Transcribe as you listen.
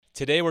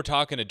Today we're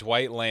talking to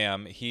Dwight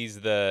Lamb.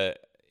 He's the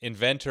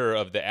inventor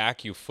of the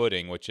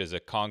AccuFooting, which is a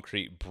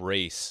concrete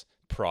brace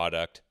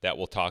product that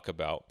we'll talk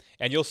about.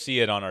 And you'll see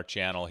it on our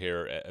channel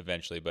here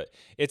eventually, but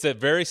it's a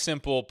very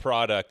simple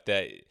product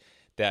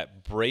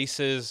that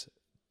braces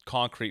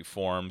concrete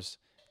forms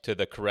to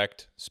the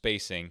correct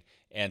spacing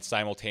and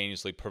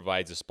simultaneously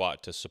provides a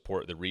spot to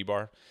support the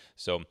rebar.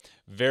 So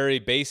very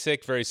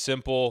basic, very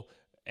simple,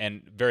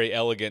 and very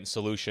elegant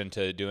solution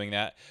to doing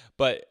that.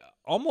 But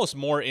almost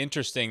more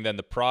interesting than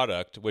the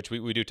product, which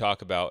we do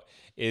talk about,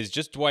 is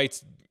just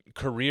Dwight's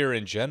career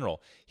in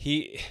general.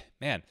 He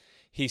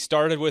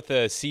started with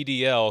a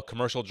CDL,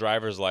 commercial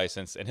driver's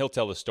license, and he'll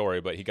tell the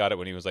story, but he got it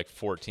when he was like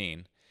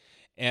 14.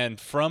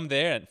 And from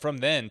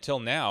then till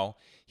now,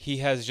 he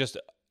has just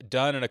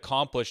done and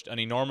accomplished an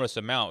enormous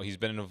amount. He's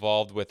been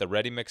involved with a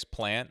ready mix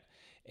plant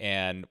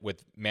and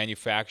with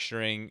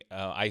manufacturing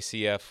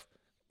ICF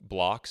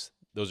blocks.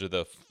 Those are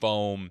the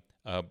foam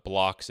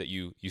blocks that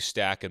you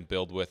stack and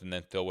build with and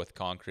then fill with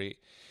concrete.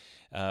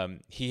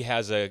 He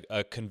has a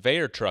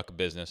conveyor truck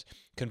business.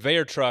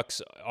 Conveyor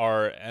trucks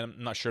are, and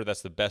I'm not sure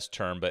that's the best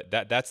term, but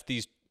that's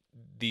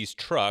these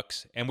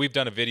trucks, and we've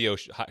done a video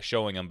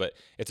showing them, but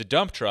it's a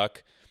dump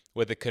truck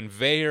with a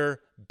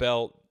conveyor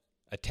belt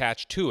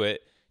attached to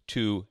it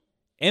to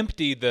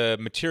empty the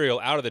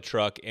material out of the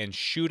truck and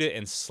shoot it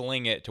and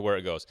sling it to where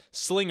it goes.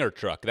 Slinger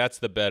truck, that's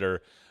the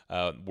better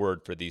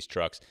word for these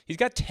trucks. He's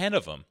got 10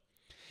 of them.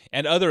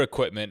 And other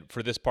equipment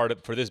for this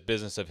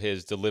business of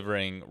his,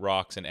 delivering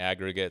rocks and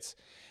aggregates,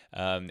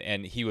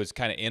 and he was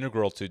kind of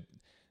integral to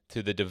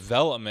the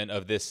development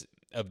of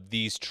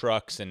these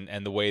trucks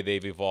and the way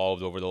they've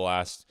evolved over the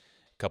last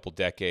couple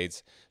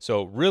decades.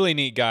 So really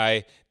neat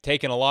guy,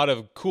 taking a lot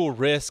of cool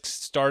risks,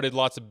 started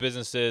lots of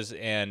businesses,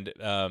 and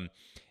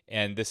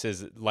this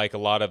is like a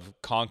lot of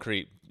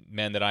concrete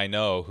men that I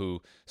know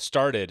who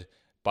started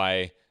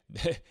by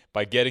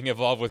by getting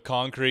involved with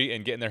concrete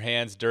and getting their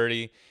hands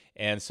dirty.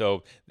 And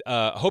so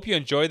I hope you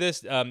enjoy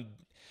this.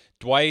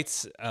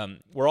 Dwight's,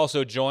 we're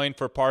also joined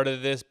for part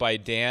of this by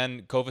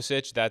Dan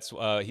Kovacic.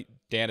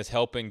 Dan is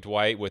helping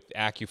Dwight with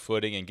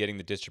AccuFooting and getting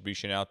the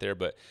distribution out there.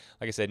 But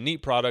like I said,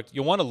 neat product.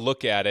 You'll want to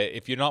look at it.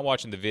 If you're not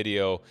watching the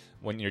video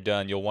when you're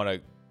done, you'll want to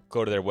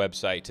go to their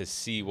website to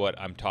see what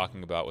I'm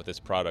talking about with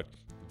this product.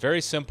 Very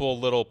simple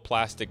little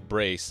plastic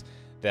brace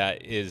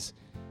that is,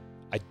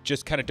 I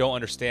just kind of don't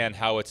understand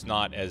how it's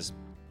not as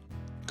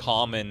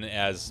common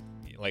as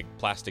like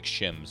plastic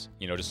shims,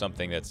 just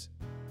something that's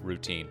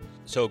routine.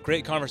 So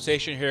great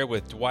conversation here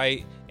with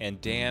Dwight and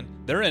Dan.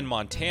 They're in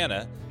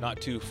Montana, not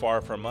too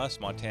far from us.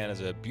 Montana is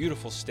a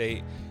beautiful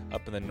state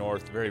up in the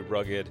north, very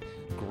rugged,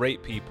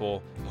 great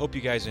people. Hope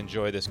you guys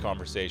enjoy this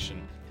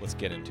conversation. Let's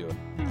get into it.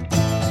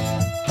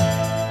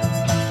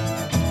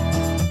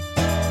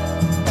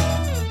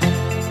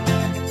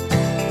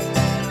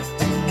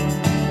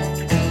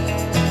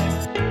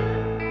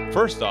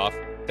 First off,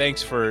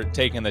 thanks for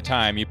taking the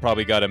time. You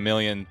probably got a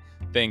million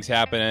things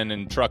happening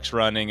and trucks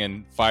running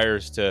and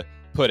fires to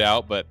put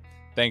out, but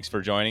thanks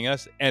for joining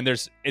us. And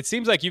it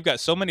seems like you've got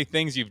so many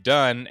things you've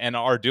done and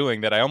are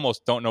doing that I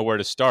almost don't know where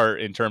to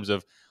start in terms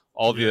of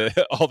all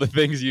the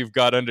things you've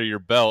got under your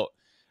belt.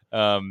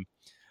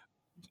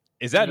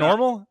 Is that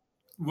normal?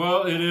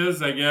 Well, it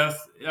is, I guess.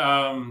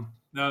 Now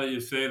that you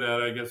say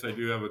that, I guess I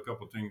do have a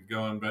couple things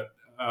going, but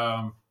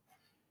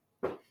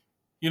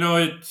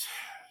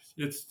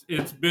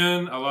it's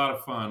been a lot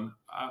of fun.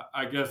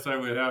 I guess I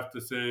would have to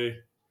say,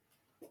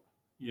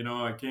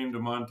 I came to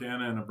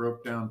Montana in a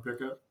broke down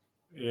pickup,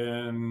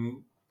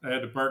 and I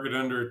had to park it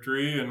under a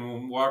tree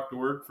and walk to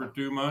work for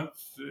 2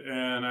 months,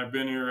 and I've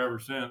been here ever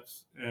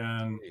since.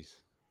 And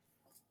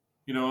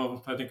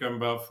I think I'm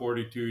about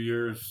 42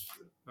 years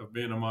of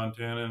being a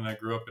Montana, and I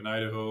grew up in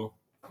Idaho,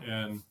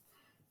 and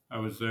I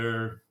was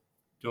there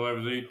till I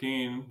was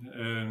 18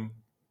 and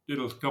did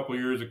a couple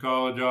years of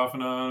college off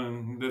and on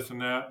and this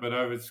and that, but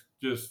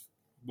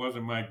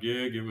wasn't my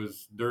gig. It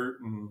was dirt,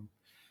 and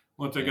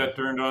once I got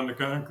turned on to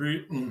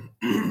concrete and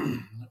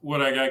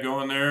what I got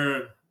going there,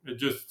 it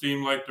just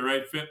seemed like the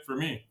right fit for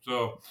me.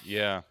 So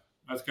yeah,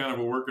 that's kind of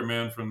a working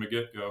man from the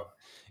get-go.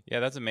 Yeah,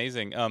 that's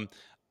amazing.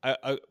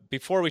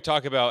 Before we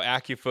talk about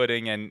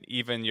AccuFooting and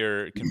even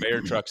your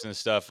conveyor trucks and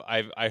stuff,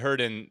 I heard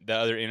in the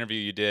other interview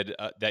you did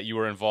that you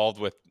were involved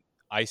with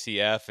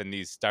ICF and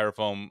these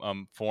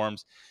styrofoam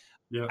forms.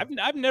 Yeah.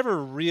 I've never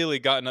really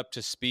gotten up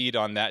to speed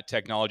on that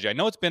technology. I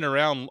know it's been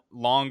around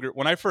longer.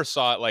 When I first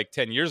saw it like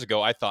 10 years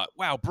ago, I thought,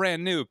 wow,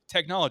 brand new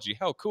technology.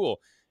 How cool.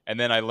 And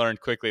then I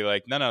learned quickly,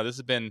 like, no, this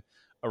has been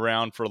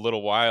around for a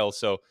little while.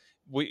 So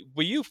will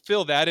you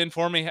fill that in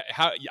for me?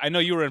 How, I know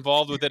you were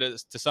involved with it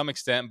to some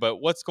extent,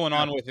 but what's going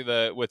on with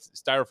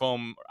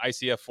styrofoam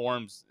ICF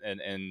forms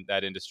and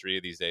that industry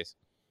these days?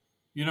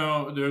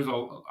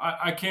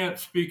 I can't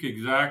speak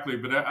exactly,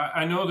 but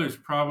I know there's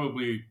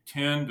probably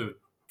 10 to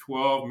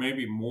 12,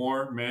 maybe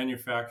more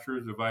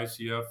manufacturers of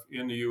ICF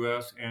in the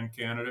U.S. and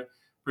Canada.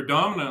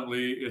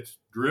 Predominantly, it's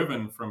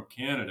driven from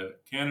Canada.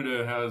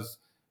 Canada has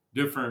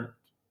different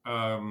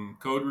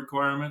code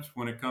requirements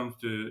when it comes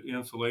to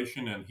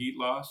insulation and heat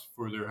loss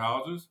for their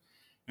houses.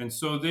 And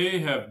so they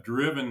have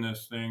driven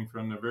this thing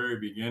from the very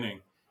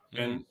beginning.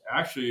 Mm. And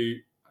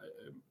actually,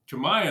 to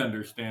my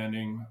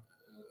understanding,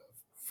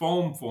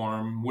 Foam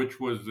Form, which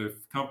was the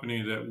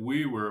company that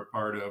we were a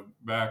part of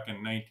back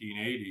in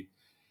 1980,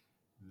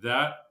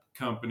 that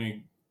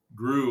company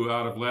grew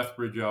out of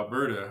Lethbridge,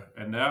 Alberta,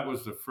 and that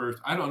was the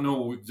first. I don't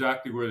know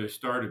exactly where they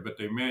started, but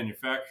they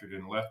manufactured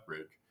in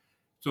Lethbridge.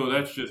 So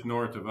that's just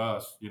north of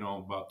us,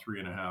 about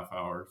 3.5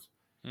 hours.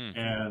 Mm.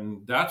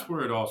 And that's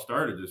where it all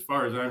started, as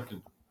far as I'm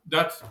concerned.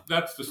 That's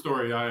the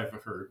story I've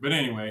heard. But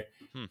anyway,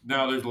 Hmm.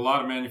 now there's a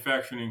lot of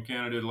manufacturing in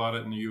Canada, a lot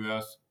of it in the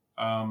U.S.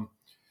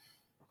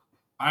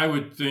 I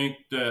would think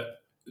that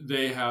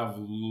they have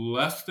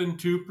less than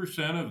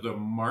 2% of the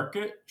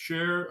market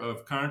share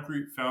of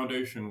concrete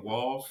foundation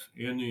walls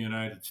in the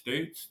United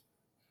States.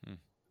 Hmm.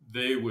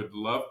 They would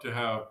love to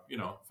have,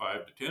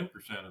 5 to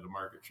 10% of the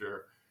market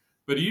share.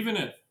 But even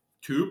at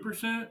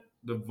 2%,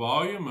 the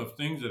volume of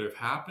things that have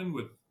happened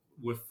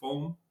with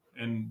foam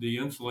and the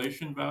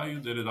insulation value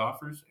that it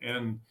offers,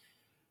 and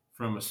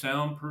from a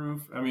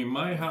soundproof, I mean,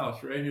 my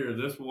house right here,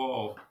 this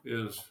wall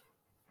is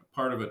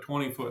part of a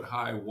 20-foot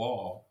high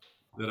wall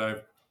that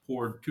I've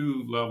poured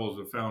 2 levels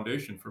of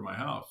foundation for my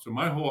house. So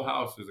my whole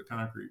house is a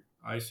concrete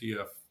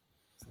ICF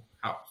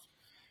house.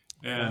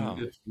 And Wow.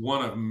 it's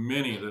one of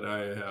many that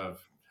I have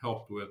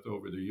helped with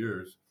over the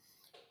years.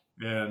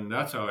 And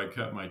that's how I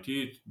cut my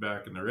teeth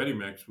back in the ready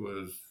mix.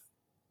 Was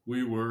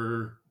we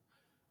were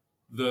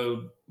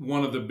the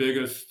one of the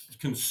biggest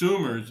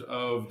consumers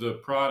of the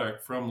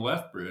product from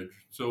Lethbridge.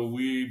 So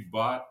we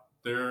bought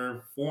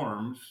their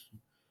forms,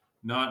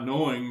 not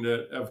knowing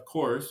that, of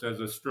course, as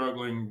a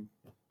struggling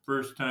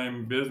first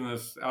time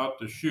business out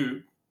to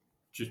shoot,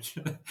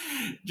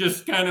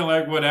 just kind of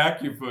like what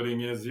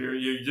AccuFooting is here.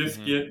 You just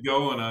Hmm. get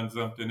going on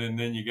something and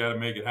then you got to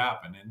make it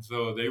happen. And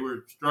so they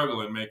were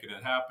struggling making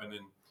it happen.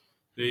 And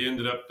they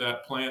ended up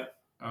that plant,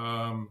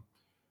 um,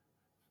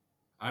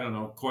 I don't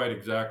know quite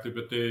exactly,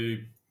 but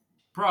they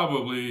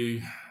probably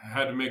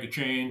had to make a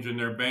change and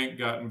their bank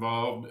got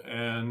involved.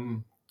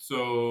 And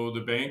so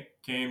the bank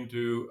came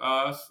to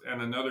us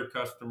and another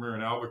customer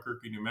in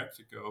Albuquerque, New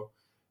Mexico,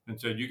 and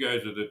said, "You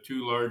guys are the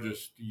 2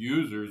 largest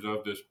users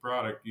of this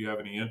product. Do you have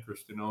any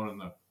interest in owning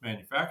the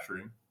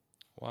manufacturing?"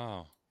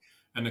 Wow.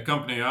 And the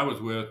company I was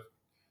with,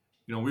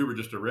 we were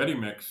just a ready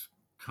mix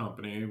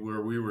company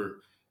where we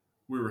were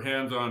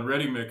hands-on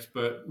ready mix,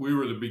 but we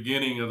were the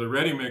beginning of the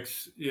ready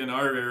mix in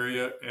our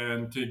area.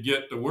 And to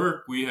get the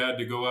work, we had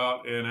to go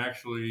out and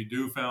actually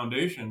do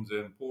foundations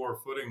and pour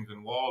footings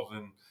and walls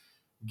and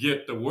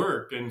get the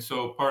work. And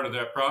so part of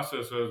that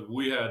process was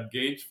we had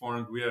gates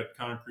formed, we had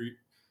concrete,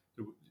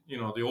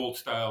 the old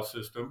style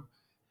system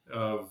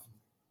of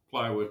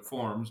plywood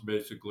forms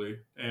basically,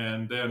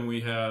 and then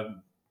we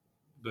had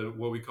the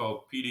what we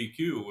called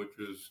PDQ, which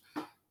is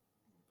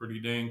pretty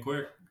dang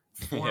quick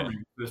Yeah.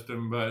 forming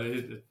system, but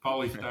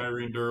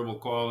polystyrene durable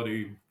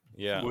quality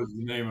Yeah. was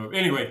the name of it.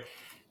 Anyway,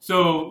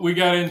 so we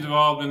got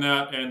involved in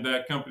that, and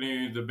that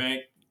company, the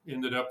bank,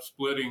 ended up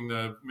splitting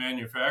the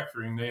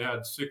manufacturing. They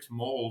had 6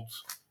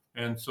 molds,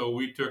 and so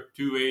we took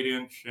 2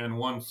 8-inch and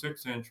 1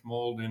 6-inch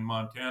mold in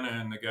Montana,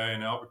 and the guy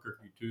in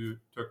Albuquerque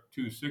took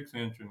 2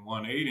 6-inch and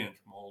 1 8-inch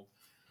mold.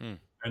 Hmm.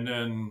 And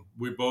then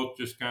we both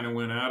just kind of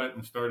went at it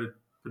and started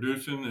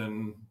producing.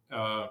 And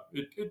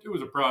it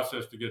was a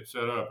process to get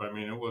set up. I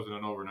mean, it wasn't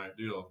an overnight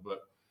deal,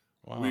 but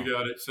we Wow.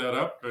 got it set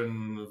up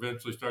and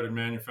eventually started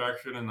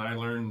manufacturing. And I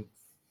learned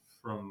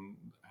from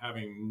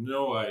having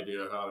no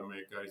idea how to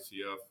make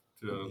ICF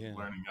to Yeah.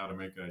 learning how to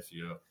make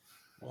ICF.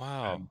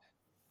 Wow. And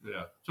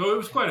yeah, so it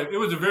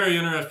was a very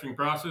interesting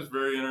process,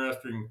 very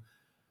interesting.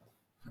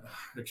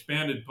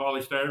 Expanded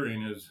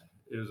polystyrene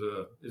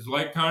is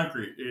like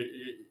concrete.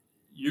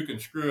 You can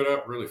screw it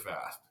up really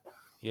fast.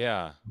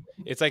 Yeah.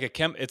 It's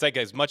like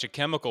as much a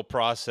chemical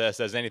process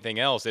as anything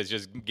else. It's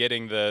just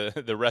getting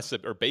the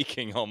recipe, or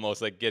baking,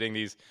 almost like getting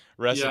these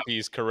Yeah,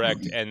 recipes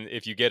correct. And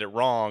if you get it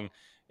wrong,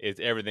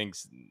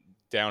 everything's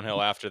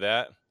downhill after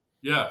that.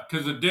 yeah,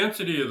 because the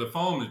density of the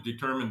foam is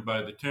determined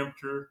by the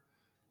temperature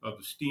of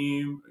the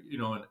steam,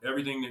 and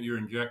everything that you're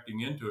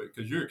injecting into it.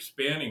 Because you're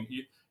expanding,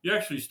 you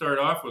actually start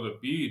off with a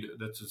bead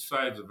that's the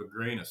size of a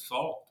grain of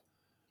salt.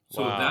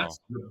 So Wow. that's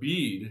the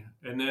bead,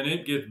 and then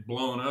it gets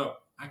blown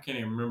up. I can't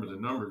even remember the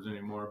numbers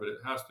anymore, but it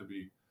has to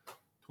be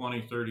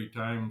 20, 30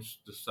 times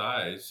the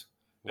size.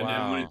 And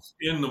then when Wow. it's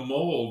in the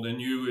mold and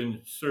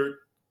you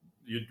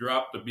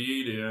drop the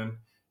bead in,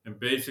 and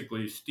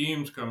basically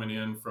steam's coming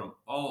in from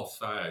all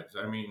sides.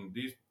 I mean,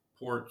 these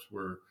ports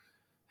were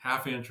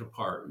half-inch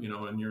apart, and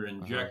you're Uh-huh.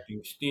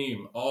 injecting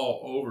steam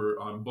all over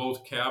on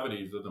both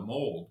cavities of the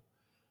mold.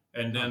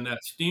 And Huh. then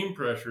that steam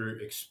pressure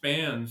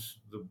expands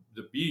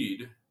the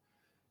bead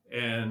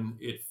and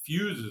it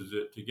fuses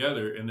it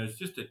together. And there's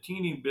just a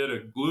teeny bit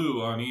of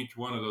glue on each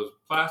one of those,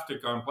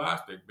 plastic on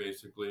plastic,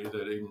 basically,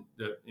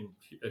 that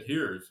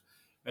adheres.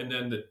 And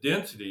then the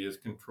density is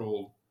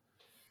controlled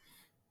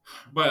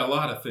by a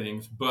lot of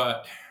things,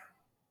 but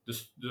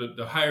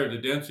the higher the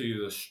density,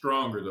 the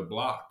stronger the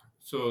block.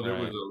 So there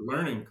was Right. a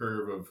learning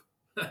curve of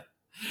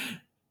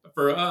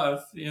for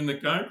us in the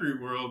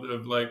concrete world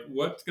of like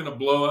what's going to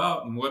blow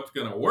out and what's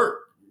going to work.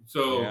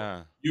 So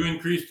Yeah. you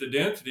increase the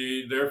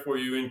density, therefore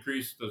you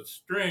increase the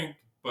strength,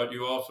 but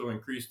you also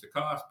increase the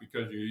cost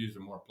because you're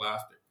using more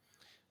plastic.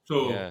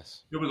 So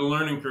Yes. it was a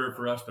learning curve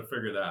for us to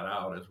figure that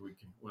out as we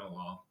went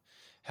along.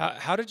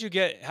 How did you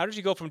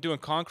go from doing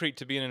concrete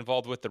to being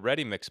involved with the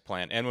ready mix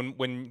plant? And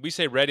when we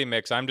say ready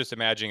mix, I'm just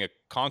imagining a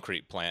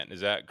concrete plant. Is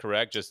that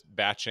correct? Just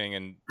batching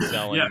and Yeah,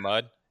 selling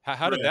mud.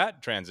 How did correct.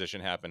 that transition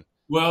happen?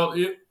 Well,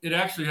 it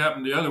actually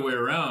happened the other way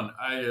around.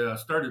 I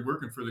started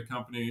working for the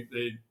company.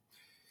 They,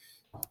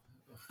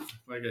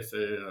 like I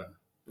say, a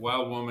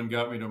wild woman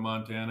got me to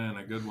Montana, and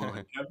a good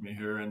woman kept me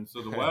here. And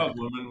so the wild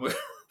woman,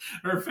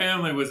 her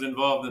family was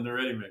involved in the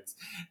ready mix,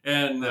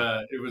 and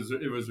Huh. it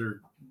was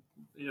her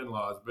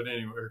in-laws, but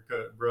anyway,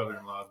 her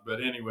brother-in-laws.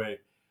 But anyway,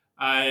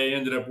 I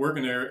ended up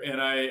working there,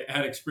 and I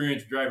had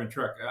experience driving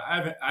truck.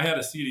 I had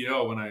a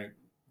CDL when I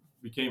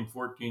became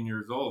 14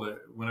 years old.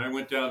 When I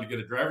went down to get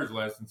a driver's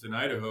license in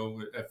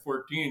Idaho at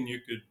 14, you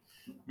could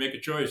make a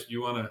choice. Do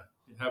you want to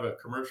have a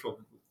commercial?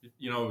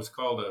 It was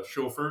called a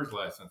chauffeur's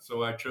license.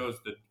 So I chose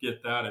to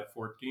get that at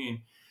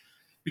 14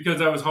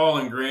 because I was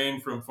hauling grain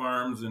from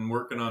farms and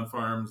working on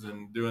farms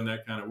and doing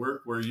that kind of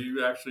work where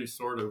you actually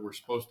sort of were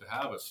supposed to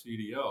have a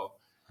CDL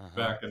Uh-huh.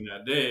 back in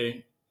that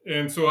day.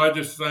 And so I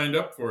just signed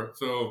up for it.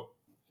 So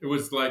it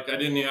was like I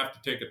didn't have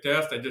to take a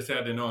test. I just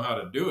had to know how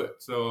to do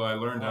it. So I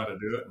learned how Huh. to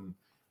do it,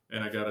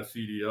 and I got a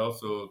CDL.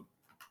 So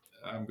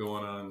I'm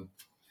going on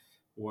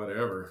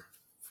whatever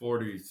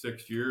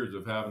 46 years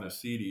of having a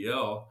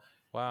CDL,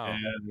 Wow.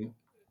 and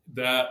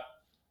that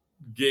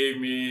gave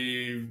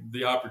me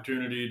the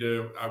opportunity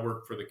to. I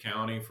worked for the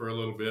county for a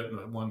little bit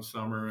in one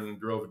summer and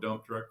drove a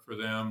dump truck for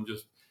them,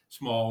 just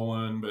small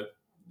one, but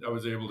I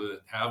was able to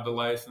have the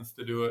license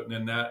to do it, and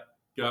then that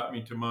got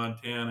me to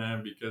Montana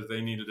because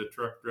they needed a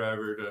truck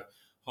driver to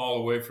haul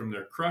away from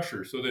their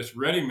crusher. So this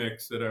ready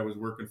mix that I was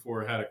working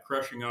for had a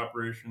crushing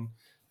operation,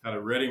 had a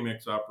ready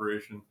mix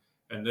operation,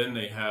 and then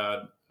they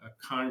had a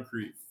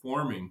concrete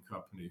forming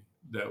company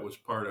that was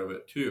part of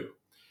it too.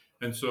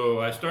 And so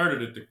I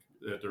started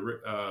at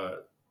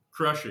the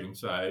crushing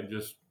side,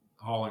 just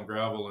hauling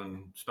gravel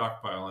and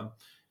stockpiling.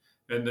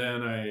 And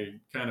then I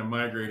kind of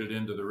migrated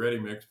into the ready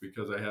mix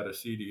because I had a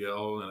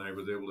CDL and I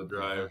was able to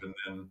drive. Uh-huh.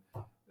 And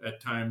then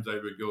at times I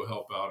would go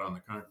help out on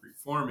the concrete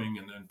forming.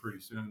 And then pretty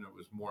soon it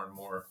was more and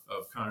more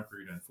of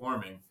concrete and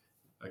forming.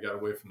 I got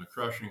away from the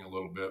crushing a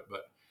little bit.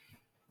 But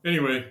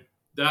anyway,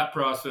 that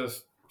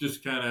process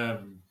just kind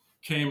of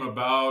came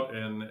about.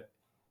 And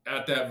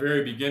at that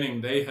very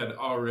beginning, they had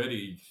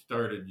already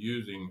started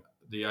using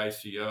the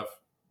ICF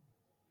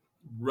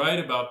right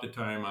about the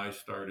time I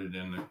started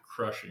in the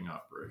crushing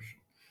operation.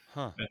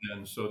 Huh. And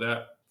then so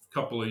that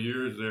couple of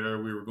years there,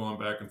 we were going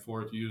back and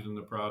forth using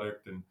the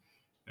product,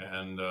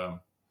 and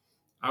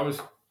I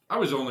was I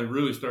was only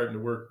really starting to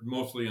work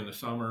mostly in the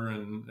summer,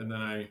 and then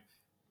I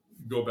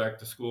go back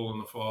to school in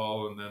the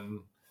fall, and then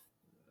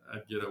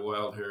I'd get a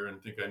wild hair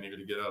and think I needed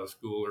to get out of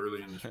school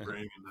early in the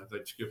spring, and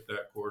I'd skip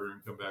that quarter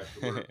and come back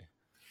to work. That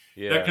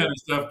Yeah. kind of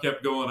stuff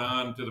kept going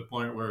on to the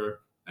point where,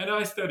 and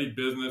I studied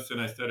business and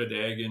I studied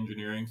ag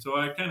engineering, so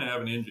I kind of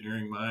have an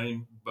engineering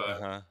mind,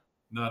 but Uh-huh.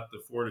 not the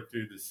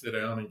fortitude to sit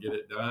down and get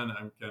it done.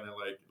 I'm kind of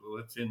like, well,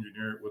 let's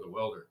engineer it with a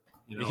welder,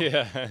 you know.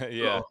 Yeah.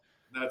 Yeah. So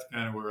that's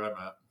kind of where I'm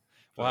at.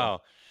 So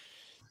Wow.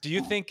 Do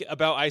you think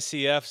about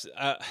ICFs?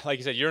 Like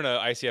you said, you're in an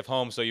ICF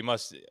home, so you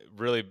must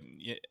really,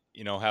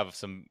 have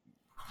some.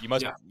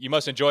 yeah, You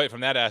must enjoy it from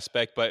that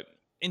aspect. But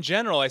in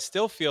general, I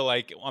still feel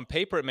like on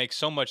paper it makes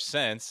so much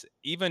sense,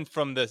 even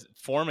from the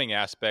forming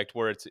aspect,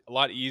 where it's a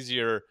lot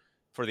easier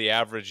for the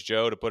average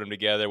Joe to put them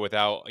together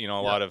without a yeah,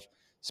 lot of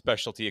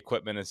specialty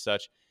equipment and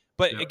such.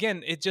 But yeah.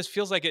 again, it just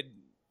feels like it.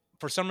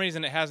 For some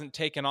reason, it hasn't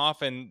taken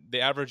off, and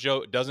the average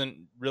Joe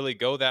doesn't really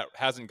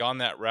hasn't gone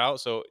that route.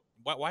 So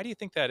why do you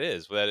think that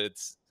is? That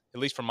it's, at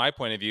least from my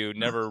point of view,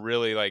 never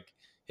really like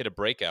hit a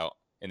breakout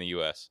in the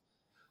U.S.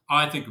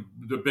 I think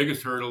the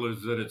biggest hurdle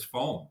is that it's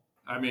foam.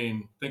 I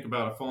mean, think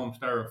about a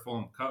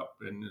styrofoam cup,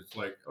 and it's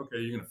like, okay,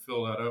 you're going to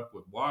fill that up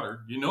with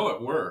water. You know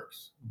it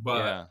works, but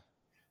Yeah.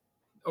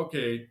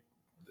 okay,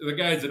 the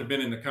guys that have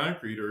been in the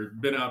concrete or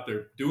been out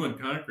there doing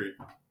concrete,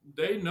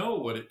 they know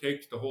what it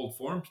takes to hold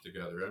forms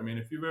together. I mean,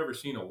 if you've ever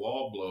seen a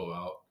wall blow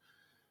out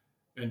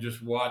and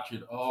just watch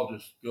it all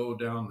just go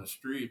down the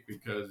street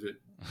because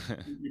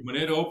when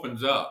it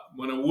opens up,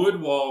 when a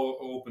wood wall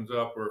opens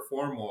up or a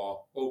form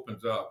wall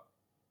opens up,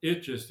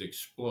 it just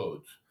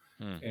explodes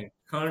Hmm. and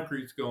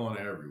concrete's going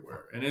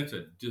everywhere. And it's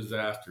a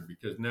disaster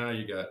because now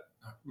you got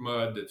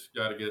mud that's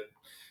got to get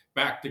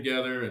back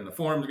together and the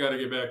form's got to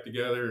get back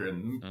together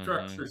and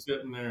trucks Mm-hmm. are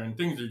sitting there and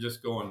things are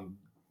just going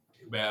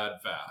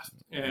bad fast.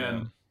 Yeah.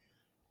 And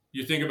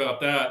you think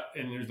about that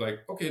and you're like,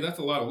 okay, that's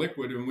a lot of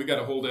liquid and we got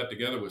to hold that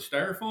together with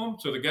styrofoam.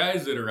 So the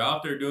guys that are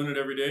out there doing it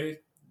every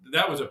day,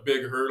 that was a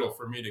big hurdle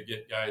for me to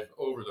get guys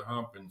over the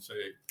hump and say,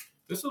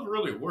 this will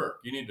really work.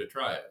 You need to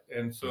try it.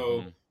 And so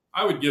Mm-hmm.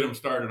 I would get them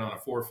started on a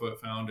 4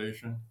 foot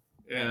foundation.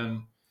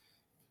 And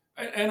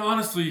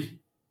honestly,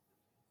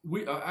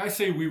 I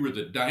say we were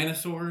the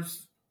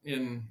dinosaurs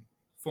in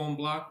foam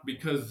block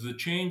because the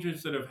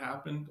changes that have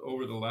happened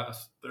over the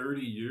last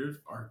 30 years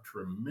are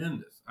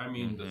tremendous. I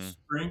mean, the Mm-hmm.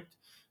 strength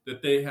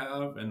that they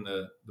have and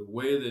the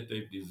way that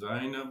they've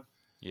designed them.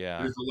 Yeah.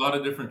 There's a lot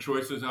of different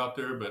choices out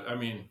there, but I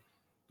mean,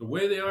 the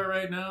way they are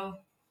right now,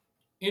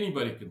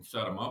 anybody can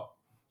set them up,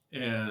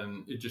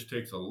 and it just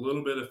takes a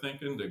little bit of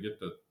thinking to get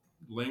the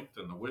length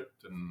and the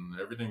width and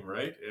everything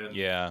right. And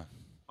Yeah.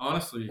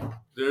 honestly,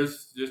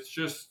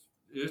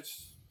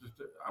 it's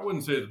I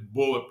wouldn't say it's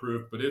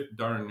bulletproof, but it's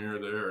darn near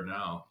there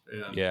now.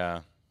 And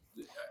Yeah.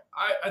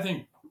 I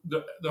think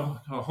the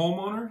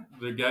homeowner,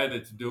 the guy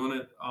that's doing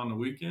it on the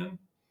weekend,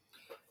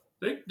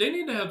 they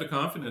need to have the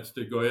confidence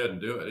to go ahead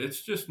and do it.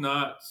 It's just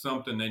not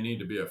something they need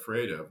to be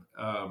afraid of.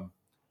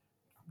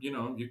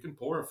 You can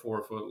pour a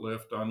 4 foot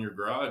lift on your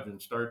garage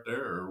and start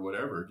there or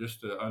whatever,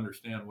 just to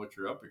understand what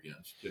you're up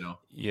against.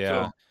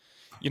 Yeah. So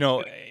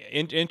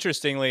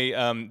Interestingly,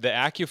 the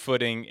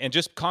AccuFooting and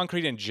just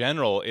concrete in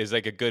general is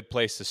like a good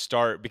place to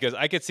start because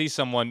I could see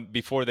someone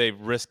before they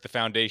risk the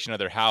foundation of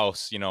their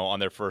house, on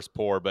their first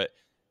pour, but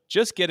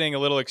just getting a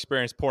little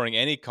experience pouring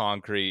any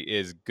concrete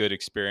is good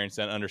experience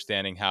and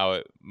understanding how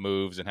it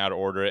moves and how to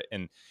order it.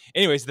 And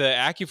anyways, the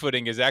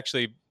AccuFooting is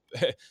actually,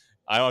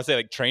 I don't want to say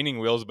like training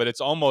wheels, but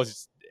it's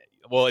almost,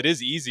 well, it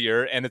is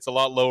easier and it's a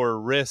lot lower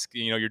risk.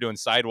 You're doing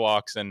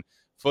sidewalks and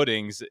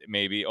footings,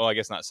 maybe. Oh, I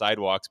guess not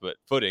sidewalks, but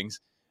footings,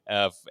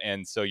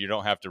 and so you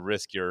don't have to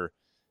risk your,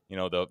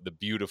 the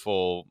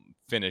beautiful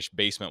finished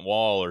basement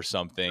wall or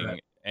something,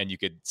 and you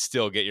could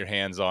still get your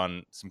hands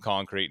on some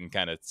concrete and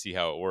kind of see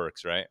how it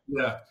works, right?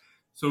 yeah.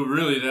 So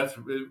really,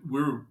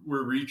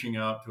 we're reaching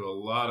out to a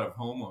lot of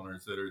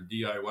homeowners that are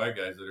DIY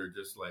guys that are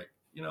just like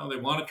they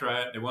want to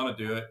try it, they want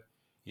to do it,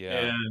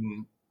 Yeah,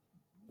 and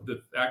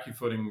the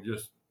AccuFooting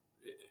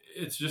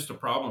it's just a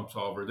problem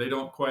solver. They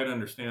don't quite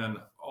understand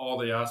all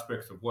the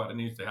aspects of what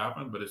needs to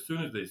happen, but as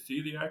soon as they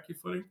see the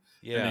AccuFooting and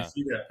they yeah,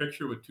 see that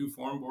picture with two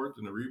form boards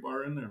and the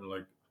rebar in there, they're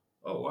like,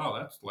 "Oh wow,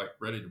 that's like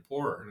ready to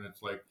pour," and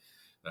it's like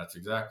that's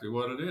exactly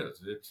what it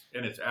is.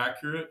 It's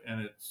accurate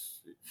and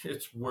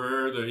it's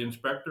where the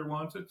inspector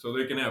wants it, so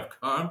they can have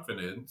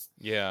confidence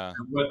yeah,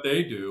 that what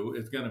they do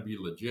is going to be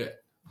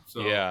legit.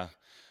 So yeah.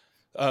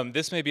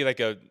 This may be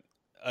like a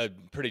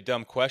pretty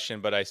dumb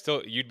question, but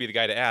you'd be the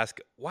guy to ask.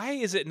 Why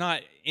is it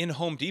not in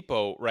Home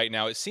Depot right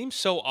now? It seems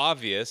so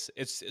obvious.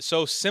 It's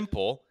so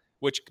simple,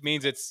 which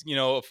means it's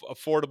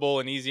affordable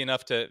and easy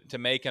enough to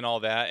make and all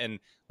that. And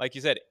like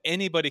you said,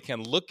 anybody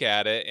can look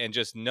at it and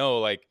just know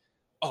like,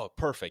 oh,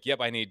 perfect. Yep,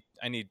 I need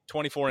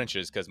 24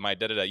 inches because my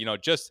da da da.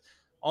 Just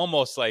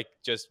almost like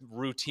just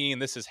routine.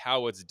 This is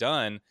how it's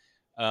done.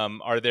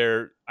 Are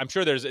there? I'm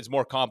sure it's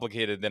more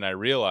complicated than I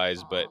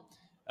realized, but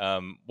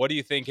what do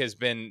you think has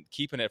been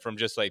keeping it from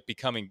just like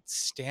becoming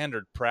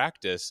standard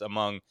practice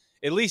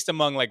at least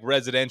among like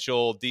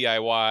residential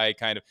DIY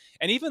kind of,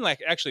 and even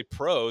like actually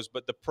pros,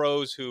 but the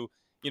pros who,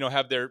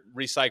 have their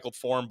recycled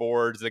form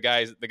boards, the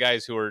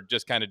guys who are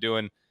just kind of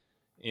doing,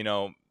 you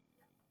know,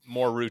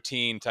 more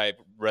routine type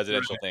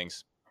residential right.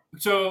 things.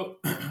 So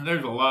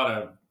there's a lot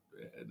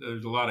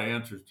of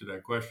answers to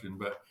that question,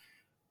 but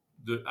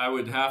I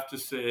would have to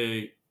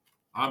say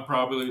I'm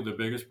probably the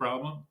biggest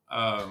problem.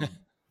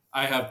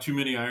 I have too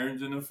many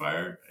irons in the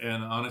fire,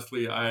 and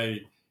honestly, I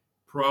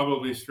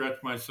probably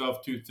stretched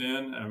myself too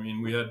thin. I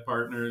mean, we had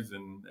partners,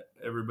 and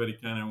everybody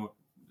kind of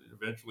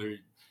eventually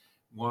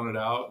wanted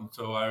out, and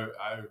so I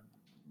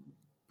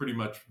pretty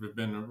much have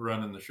been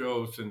running the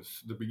show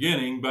since the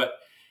beginning. But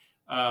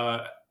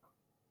uh,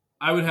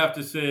 I would have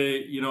to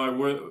say,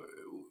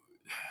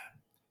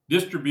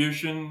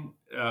 distribution,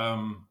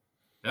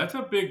 that's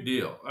a big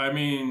deal. I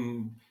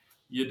mean,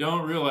 you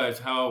don't realize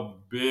how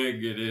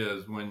big it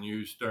is when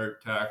you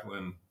start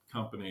tackling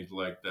companies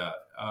like that.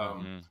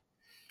 Mm-hmm.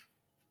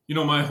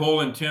 My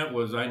whole intent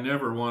was I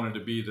never wanted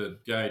to be the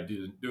guy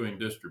doing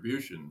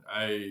distribution.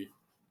 I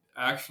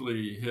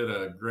actually hit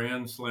a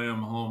grand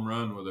slam home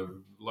run with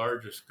the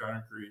largest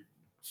concrete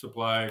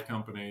supply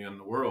company in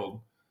the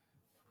world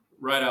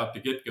right out the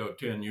get go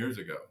 10 years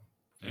ago.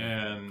 Mm.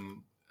 And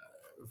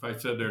if I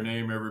said their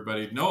name,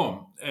 everybody'd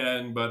know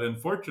them. But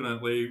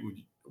unfortunately,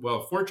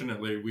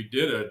 fortunately, we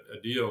did a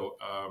deal.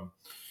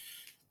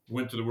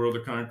 Went to the World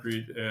of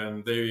Concrete,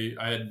 and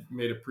I had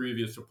made a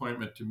previous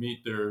appointment to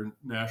meet their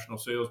national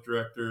sales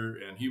director,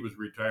 and he was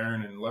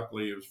retiring, and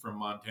luckily he was from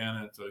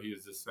Montana, and so he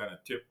was just kind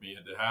of tipped me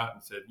in the hat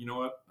and said, "You know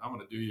what? I'm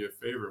going to do you a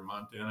favor,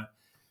 Montana.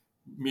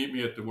 Meet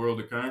me at the World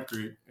of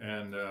Concrete,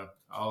 and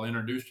I'll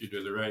introduce you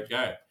to the right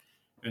guy."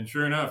 And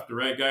sure enough, the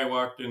right guy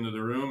walked into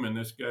the room, and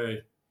this guy,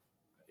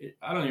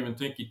 I don't even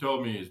think he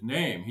told me his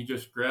name. He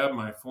just grabbed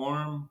my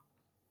form.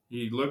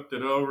 He looked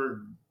it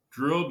over,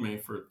 drilled me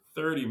for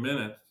 30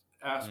 minutes,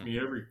 asked Mm. me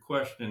every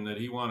question that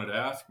he wanted to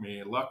ask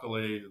me.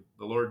 Luckily,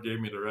 the Lord gave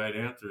me the right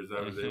answers.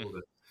 I was Mm-hmm. able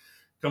to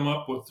come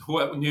up with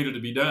what needed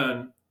to be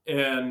done.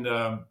 And,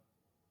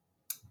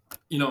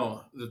 you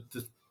know,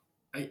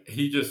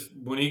 he just,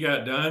 when he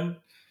got done,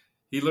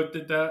 he looked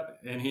at that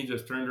and he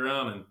just turned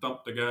around and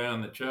thumped the guy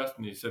on the chest.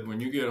 And he said, "When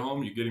you get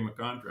home, you get him a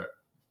contract."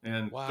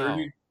 And Wow.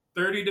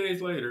 30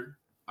 days later,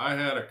 I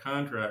had a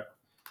contract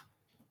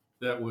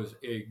that was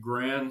a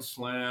grand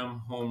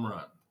slam home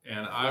run.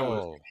 And I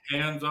was Whoa.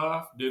 hands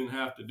off, didn't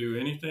have to do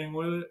anything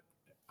with it.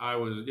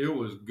 It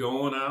was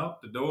going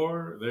out the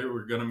door. They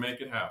were going to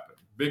make it happen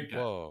big time.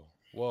 Whoa.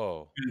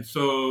 Whoa. And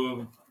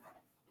so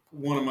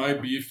one of my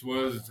beefs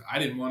was I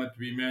didn't want it to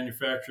be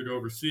manufactured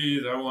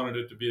overseas. I wanted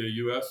it to be a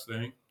U.S.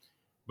 thing,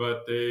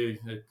 but they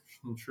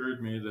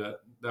assured me that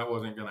that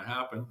wasn't going to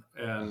happen,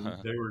 and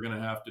they were going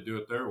to have to do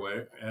it their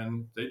way,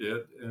 and they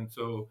did. And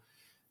so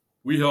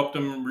we helped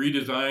them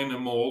redesign a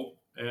mold.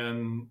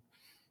 And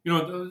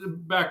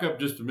back up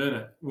just a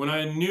minute. When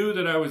I knew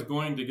that I was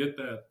going to get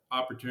that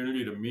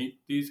opportunity to meet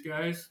these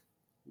guys,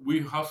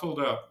 we hustled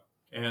up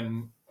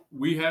and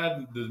we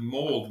had the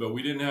mold, but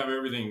we didn't have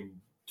everything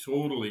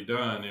totally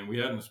done, and we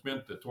hadn't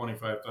spent the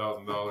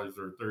 $25,000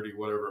 or 30,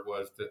 whatever it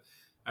was, to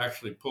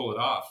actually pull it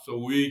off. So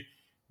we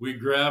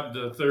grabbed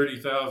the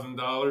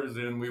 $30,000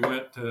 and we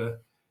went to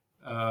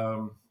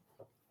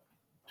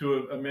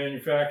a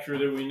manufacturer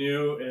that we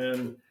knew,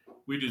 and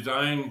we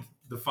designed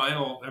the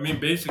final. I mean,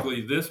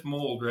 basically, this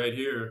mold right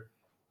here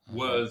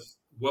was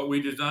what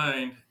we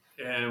designed,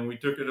 and we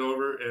took it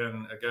over,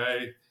 and a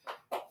guy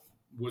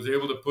was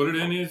able to put it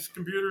in his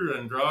computer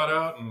and draw it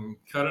out and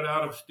cut it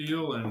out of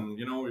steel, and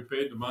we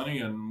paid the money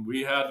and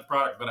we had the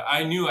product. But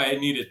I knew I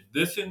needed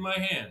this in my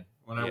hand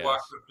when I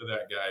walked up to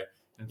that guy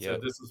and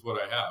said, "This is what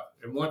I have."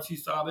 And once he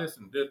saw this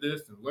and did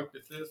this and looked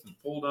at this and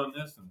pulled on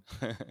this, and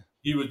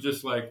he was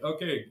just like,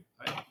 "Okay,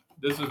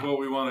 this is what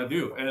we want to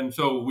do." And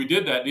so we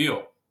did that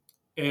deal,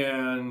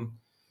 and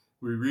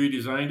we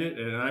redesigned it.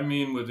 And I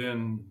mean,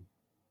 within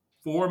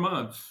 4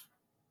 months,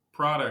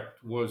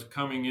 product was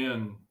coming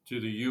in to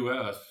the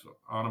U.S.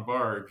 on a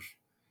barge,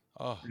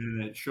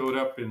 and it showed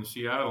up in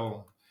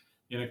Seattle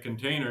in a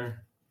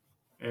container.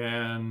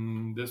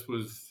 And this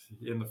was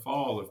in the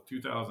fall of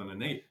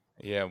 2008.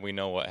 Yeah, we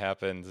know what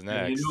happens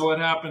next. And you know what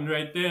happened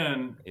right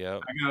then?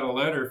 Yep. I got a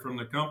letter from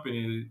the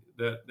company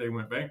that they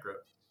went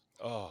bankrupt.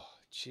 Oh,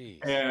 geez.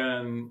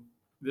 And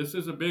this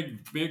is a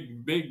big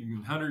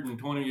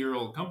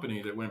 120-year-old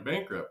company that went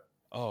bankrupt.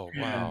 Oh,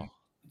 wow. And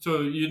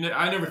so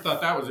I never thought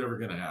that was ever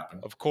going to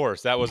happen. Of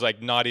course, that was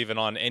like not even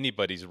on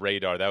anybody's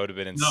radar. That would have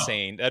been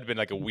insane. That'd been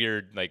like a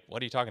weird, like,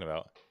 what are you talking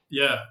about?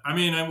 Yeah, I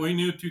mean, we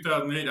knew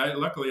 2008.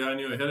 Luckily, I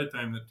knew ahead of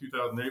time that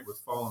 2008 was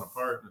falling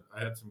apart.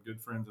 I had some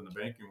good friends in the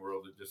banking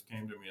world that just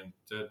came to me and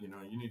said, you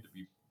need to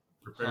be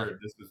prepared.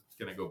 This is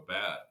going to go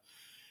bad.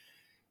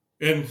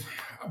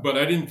 But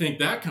I didn't think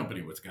that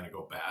company was going to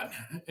go bad.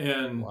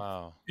 And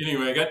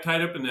anyway, I got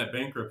tied up in that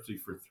bankruptcy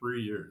for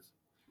 3 years.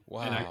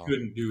 Wow. And I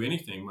couldn't do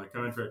anything. My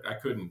contract, I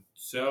couldn't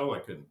sell, I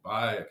couldn't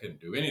buy, I couldn't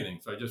do anything.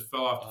 So I just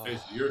fell off the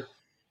face of the earth.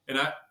 And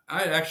I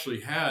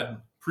actually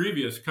had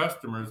previous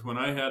customers. When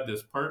I had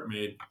this part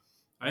made,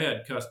 I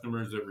had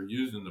customers that were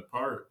using the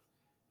part,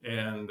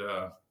 and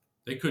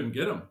they couldn't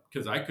get them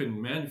because I couldn't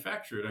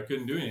manufacture it. I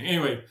couldn't do anything.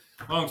 Anyway,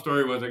 long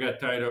story was I got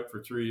tied up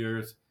for 3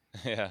 years.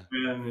 Yeah.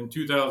 And in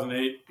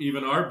 2008,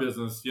 even our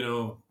business,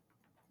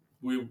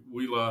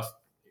 we lost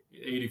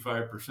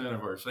 85%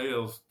 of our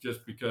sales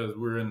just because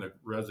we're in the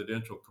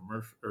residential,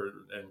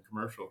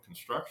 commercial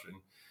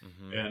construction.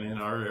 Mm-hmm. And in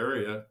our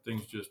area,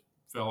 things just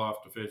fell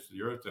off the face of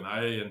the earth. And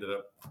I ended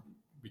up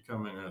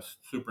becoming a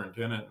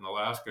superintendent in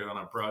Alaska on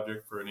a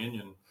project for an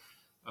Indian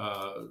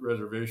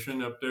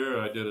reservation up there.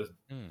 I did a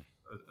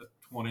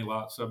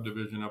 20-lot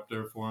subdivision up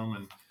there for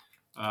them.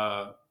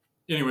 And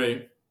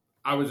anyway,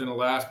 I was in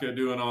Alaska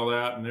doing all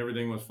that, and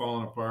everything was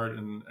falling apart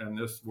in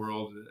this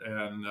world.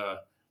 And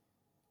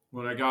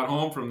when I got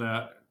home from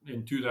that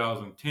in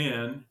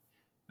 2010,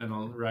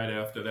 and right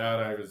after that,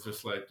 I was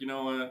just like, you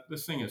know what,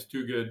 this thing is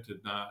too good to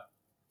not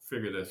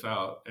figure this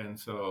out. And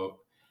so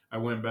I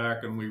went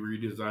back and we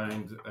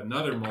redesigned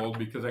another mold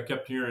because I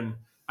kept hearing,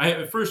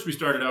 at first we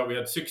started out, we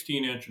had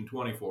 16-inch and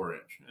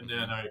 24-inch. And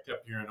then I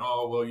kept hearing,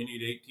 oh, well, you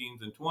need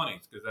 18s and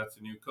 20s because that's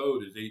the new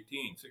code is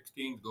 18.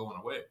 16's going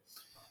away.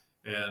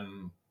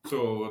 And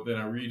so then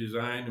I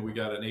redesigned, and we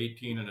got an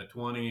 18 and a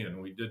 20,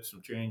 and we did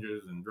some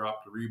changes and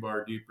dropped the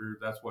rebar deeper.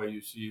 That's why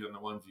you see on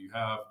the ones you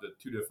have the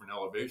two different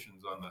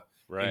elevations on the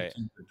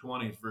 18 and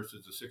 20s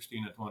versus the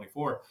 16 and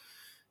 24.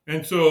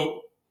 And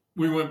so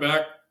we went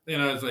back,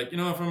 and I was like, if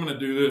I'm going to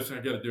do this, I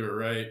got to do it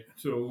right.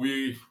 So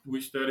we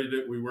studied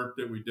it, we worked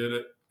it, we did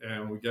it,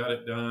 and we got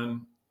it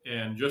done.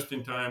 And just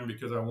in time,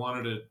 because I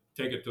wanted to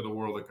take it to the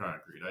world of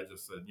concrete. I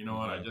just said, you know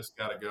what, I just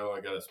got to go.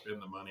 I got to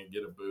spend the money,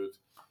 get a booth,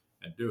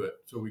 and do it.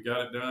 So we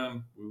got it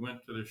done. We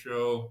went to the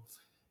show,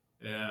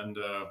 and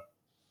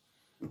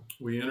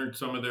we entered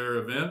some of their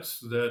events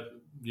that,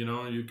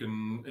 you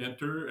can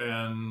enter.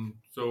 And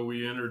so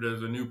we entered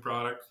as a new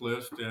products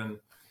list, and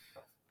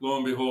lo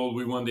and behold,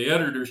 we won the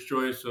editor's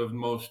choice of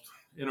most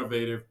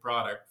innovative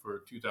product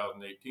for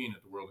 2018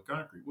 at the World of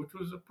Concrete, which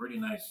was a pretty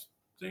nice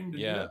thing to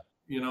get,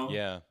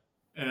 Yeah.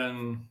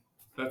 And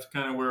that's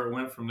kind of where it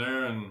went from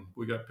there. And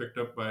we got picked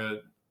up by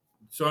it.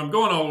 So I'm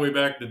going all the way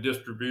back to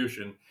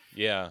distribution.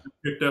 Yeah.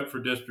 Picked up for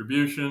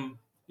distribution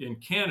in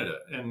Canada,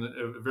 and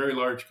a very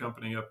large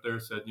company up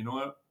there said, you know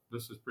what,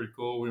 this is pretty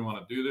cool. We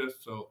want to do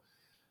this. So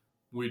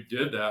we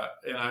did that,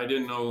 and I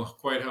didn't know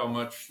quite how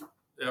much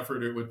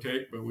effort it would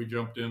take, but we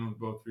jumped in with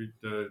both feet,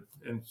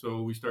 and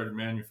so we started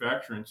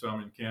manufacturing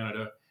some in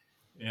Canada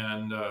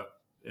and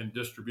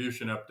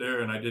distribution up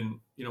there. And I didn't,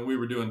 we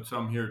were doing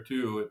some here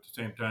too. At the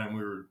same time,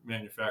 we were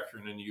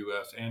manufacturing in the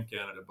U.S. and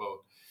Canada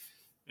both.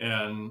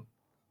 And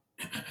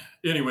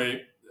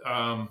anyway,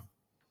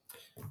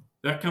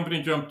 that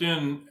company jumped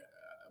in,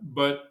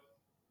 but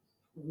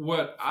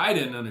what I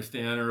didn't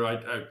understand, or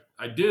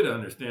I did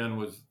understand,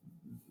 was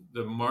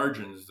the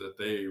margins that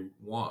they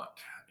want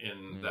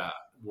in that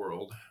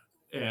world.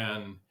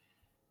 And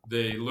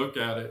they look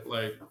at it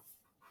like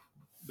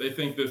they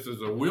think this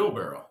is a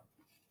wheelbarrow,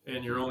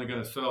 and you're only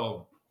going to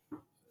sell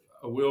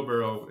a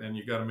wheelbarrow and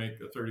you got to make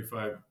a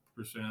 35%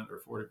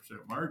 or 40%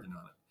 margin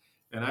on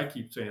it. And I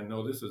keep saying,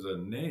 no, this is a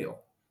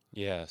nail.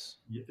 Yes.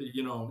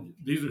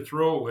 These are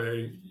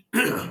throwaway.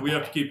 We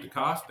have to keep the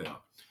cost down.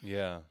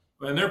 Yeah.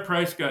 And their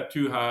price got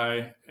too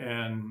high,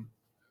 and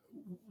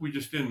we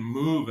just didn't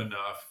move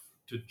enough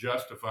to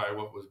justify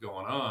what was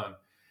going on.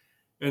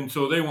 And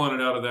so they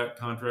wanted out of that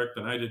contract,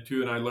 and I did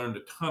too. And I learned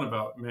a ton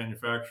about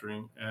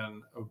manufacturing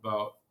and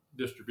about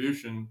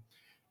distribution.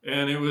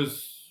 And it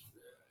was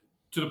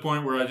to the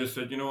point where I just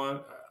said, you know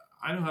what?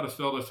 I know how to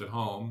sell this at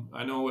home.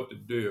 I know what to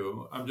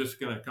do. I'm just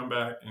going to come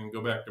back and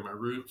go back to my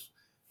roots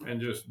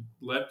and just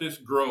let this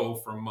grow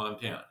from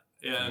Montana.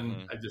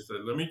 And I just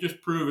said, let me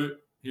just prove it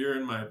here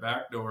in my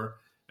back door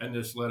and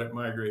just let it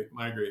migrate.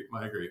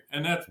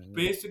 And that's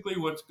basically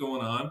what's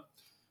going on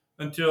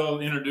until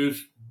I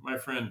introduced my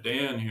friend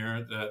Dan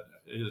here that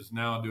is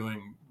now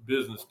doing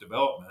business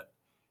development.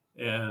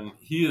 And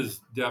he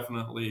is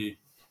definitely,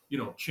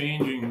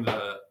 changing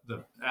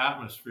the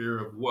atmosphere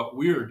of what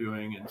we're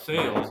doing in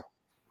sales,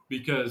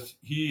 because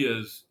he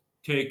is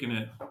taking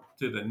it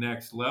to the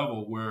next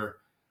level where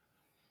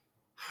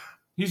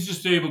he's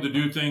just able to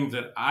do things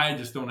that I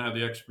just don't have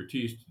the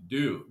expertise to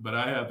do. But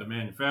I have the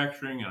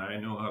manufacturing, and I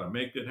know how to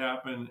make it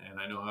happen, and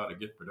I know how to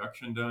get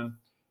production done.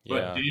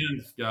 But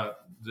Dan's got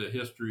the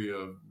history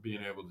of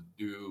being able to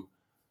do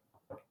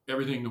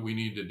everything that we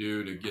need to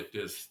do to get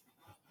this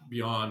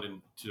beyond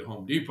and to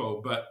Home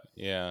Depot. But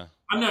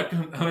I'm not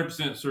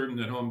 100% certain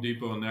that Home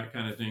Depot and that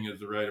kind of thing is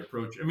the right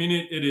approach. I mean,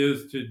 it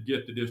is to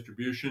get the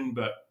distribution,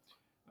 but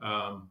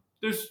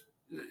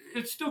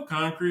it's still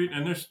concrete,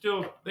 and they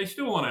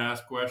still want to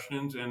ask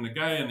questions, and the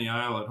guy in the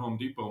aisle at Home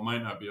Depot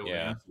might not be able to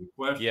answer the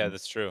question. Yeah,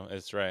 that's true.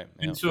 That's right.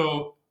 Yeah. And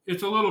so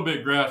it's a little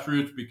bit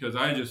grassroots, because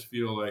I just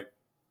feel like,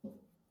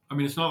 I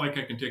mean, it's not like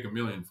I can take 1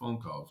 million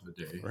phone calls a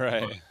day,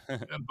 right?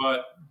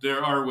 But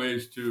there are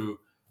ways to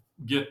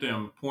get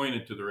them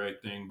pointed to the right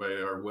thing by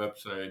our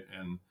website,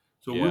 and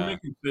so we're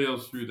making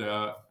sales through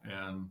that.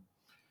 And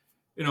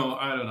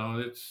I don't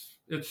know,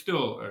 it's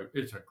still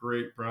it's a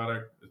great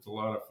product. It's a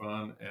lot of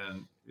fun,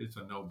 and it's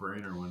a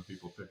no-brainer when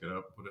people pick it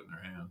up and put it in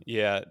their hand.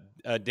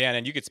 Yeah, Dan,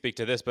 and you could speak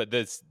to this, but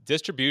this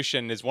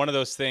distribution is one of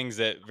those things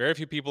that very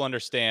few people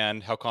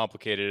understand how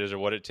complicated it is or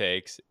what it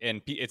takes,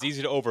 and it's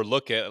easy to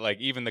overlook it.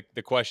 Like even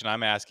the question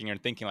I'm asking and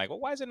thinking, like, well,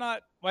 why is it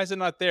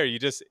not there? You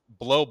just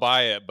blow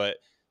by it, but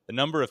the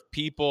number of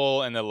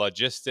people and the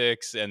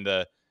logistics and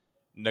the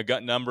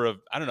number of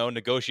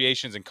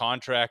negotiations and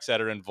contracts that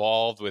are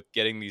involved with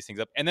getting these things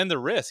up, and then the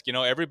risk.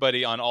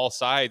 Everybody on all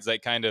sides,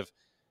 like kind of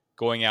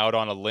going out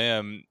on a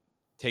limb,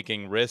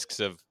 taking risks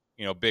of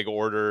big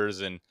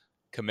orders and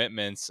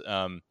commitments.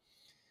 None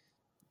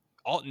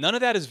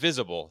of that is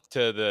visible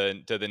to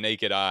the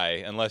naked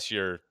eye unless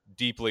you're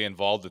deeply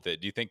involved with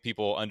it. Do you think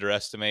people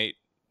underestimate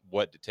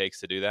what it takes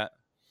to do that?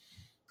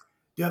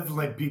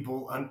 Definitely,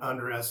 people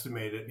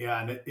underestimate it.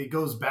 Yeah, and it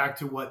goes back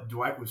to what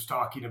Dwight was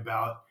talking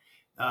about.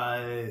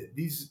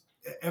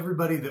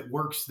 Everybody that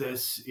works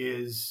this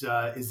is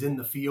in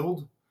the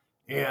field,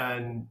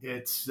 and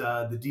it's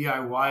the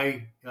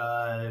DIY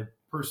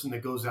person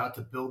that goes out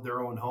to build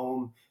their own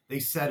home. They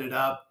set it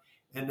up,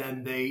 and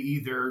then they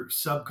either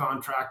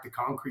subcontract the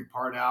concrete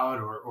part out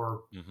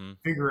or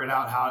figure it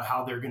out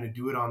how they're going to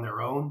do it on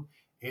their own.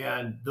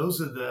 And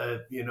those are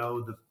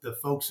the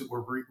folks that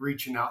we're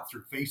reaching out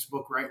through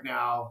Facebook right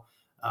now,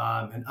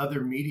 and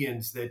other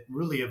mediums that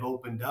really have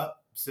opened up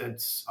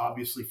since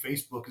obviously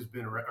Facebook has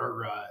been around,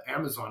 or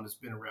Amazon has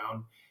been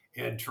around,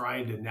 and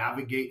trying to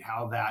navigate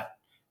how that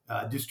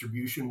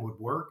distribution would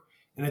work.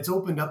 And it's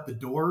opened up the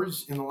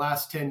doors in the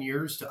last 10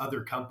 years to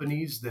other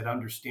companies that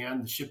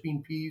understand the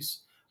shipping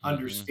piece,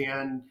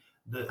 understand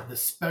the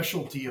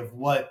specialty of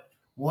what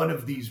one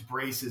of these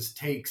braces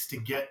takes to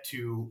get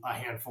to a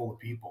handful of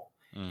people.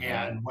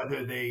 And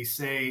whether they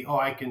say, oh,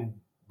 I can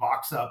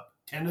box up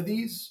 10 of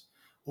these,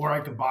 or I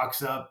can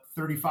box up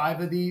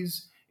 35 of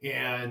these,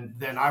 and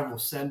then I will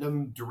send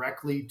them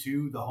directly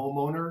to the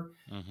homeowner.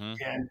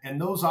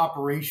 And those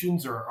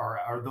operations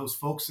are those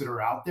folks that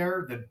are out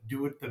there that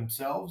do it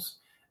themselves.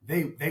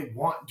 They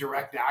want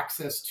direct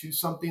access to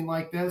something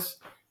like this.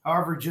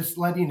 However, just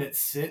letting it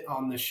sit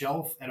on the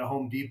shelf at a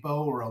Home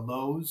Depot or a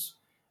Lowe's,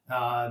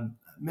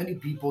 many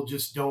people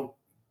just don't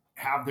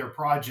have their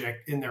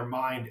project in their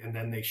mind, and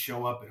then they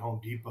show up at Home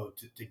Depot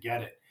to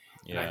get it.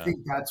 And I think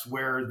that's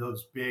where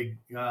those big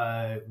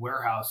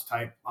warehouse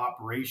type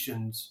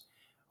operations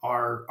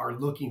are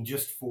looking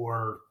just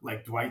for,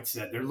 like Dwight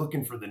said, they're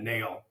looking for the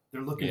nail,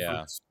 they're looking for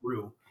Yeah. the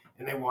screw,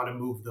 and they want to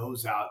move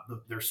those out.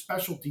 Their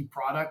specialty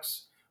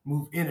products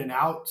move in and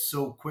out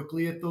so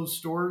quickly at those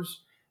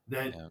stores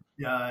that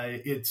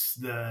it's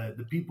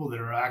the people that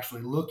are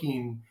actually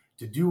looking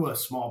to do a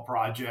small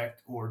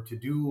project or to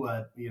do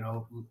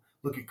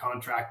look at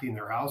contracting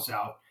their house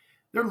out.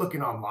 They're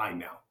looking online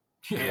now,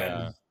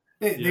 Yeah.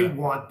 and they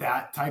want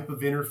that type of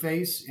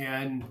interface.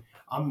 And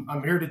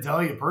I'm here to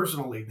tell you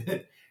personally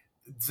that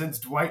since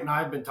Dwight and I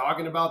have been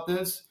talking about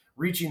this,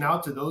 reaching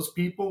out to those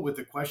people with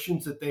the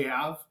questions that they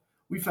have,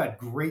 we've had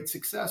great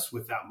success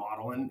with that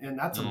model. And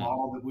that's a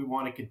model that we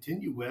want to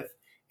continue with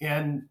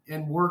and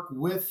work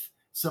with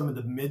some of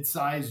the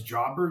mid-sized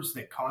jobbers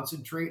that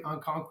concentrate on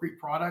concrete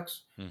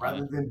products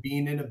rather than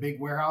being in a big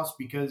warehouse,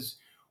 because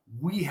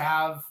we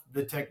have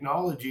the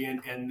technology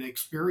and the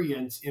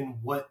experience in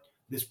what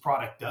this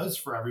product does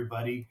for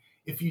everybody.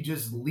 If you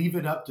just leave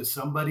it up to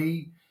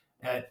somebody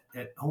at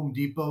Home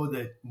Depot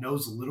that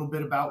knows a little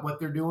bit about what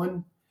they're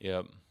doing,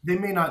 Yep. they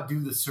may not do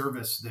the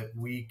service that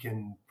we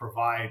can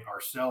provide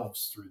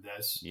ourselves through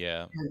this,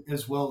 Yeah.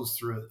 as well as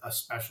through a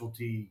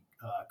specialty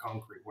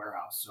concrete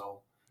warehouse.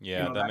 So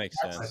yeah, that makes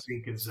sense. I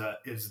think is the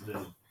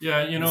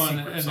and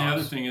the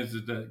other thing is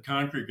that the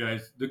concrete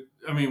guys.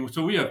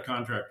 So we have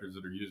contractors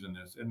that are using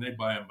this, and they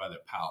buy them by the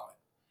pallet.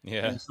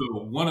 Yeah. And so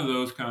one of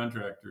those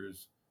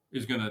contractors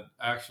is going to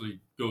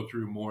actually go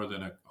through more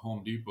than a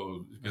Home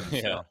Depot is going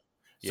to sell.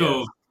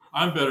 So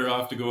I'm better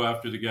off to go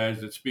after the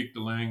guys that speak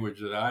the language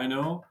that I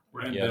know,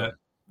 and that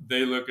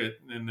they look at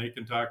and they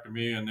can talk to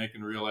me and they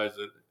can realize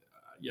that,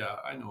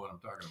 I know what I'm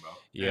talking about.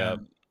 Yeah.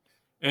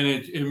 And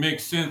it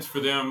makes sense for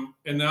them.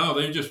 And now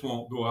they just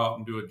won't go out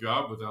and do a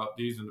job without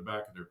these in the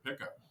back of their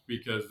pickup,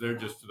 because they're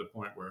just to the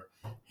point where,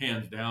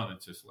 hands down,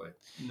 it's just like,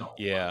 no.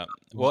 Yeah.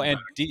 Well, and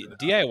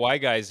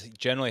DIY guys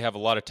generally have a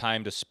lot of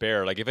time to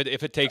spare. Like if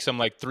it takes them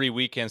like 3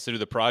 weekends to do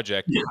the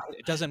project,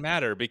 it doesn't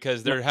matter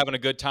because they're having a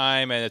good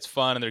time and it's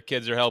fun and their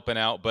kids are helping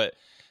out. But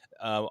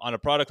on a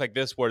product like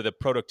this, where the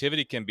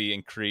productivity can be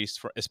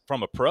increased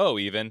from a pro,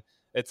 even,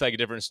 it's like a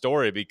different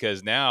story,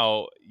 because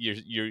now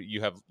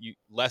you have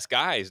less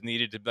guys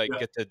needed to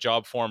get the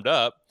job formed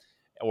up,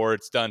 or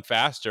it's done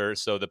faster.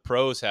 So the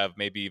pros have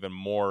maybe even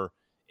more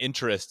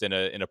interest in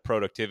a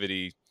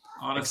productivity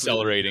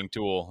accelerating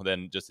tool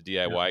than just a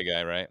DIY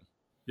guy, right?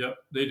 Yep,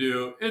 they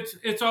do.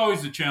 It's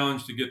always a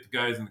challenge to get the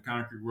guys in the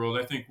concrete world.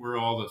 I think we're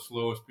all the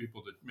slowest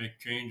people to make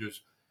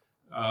changes.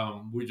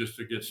 We just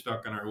get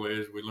stuck in our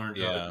ways. We learned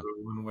how to do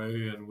it one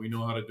way, and we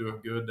know how to do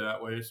it good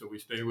that way, so we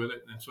stay with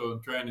it. And so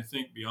trying to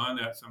think beyond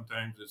that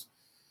sometimes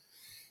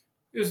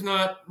is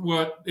not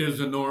what is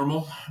a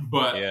normal.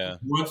 But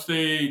once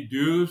they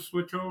do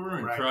switch over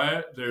and try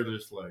it, they're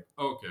just like,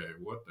 okay,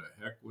 what the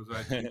heck was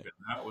I thinking?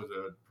 That was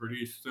a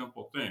pretty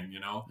simple thing,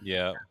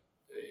 Yeah.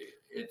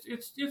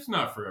 It's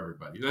not for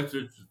everybody. That's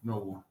just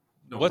no.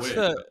 What's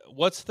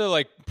the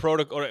like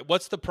protocol, or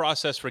what's the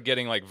process for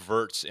getting like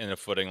verts in a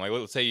footing? Like,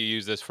 let's say you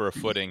use this for a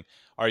footing.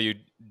 Are you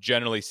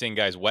generally seeing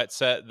guys wet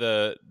set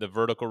the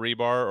vertical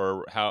rebar,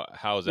 or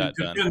how is that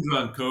done? It depends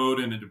on code,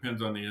 and it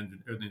depends on the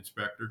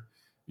inspector.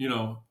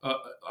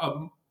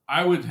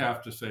 I would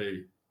have to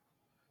say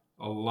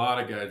a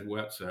lot of guys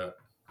wet set,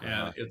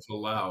 and it's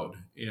allowed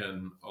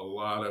in a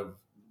lot of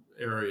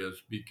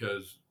areas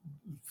because,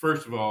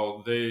 first of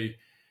all,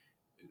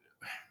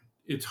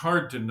 it's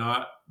hard to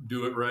not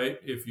do it right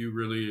if you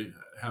really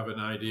have an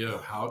idea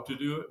of how to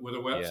do it with a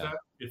wet set.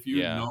 If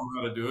you know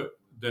how to do it,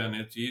 then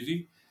it's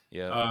easy.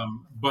 Yeah.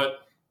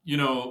 But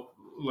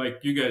like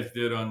you guys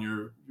did on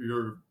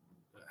your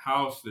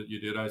house that you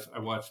did, I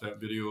watched that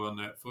video on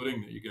that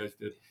footing that you guys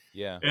did.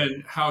 Yeah.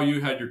 And how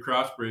you had your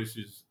cross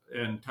braces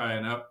and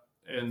tying up,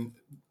 and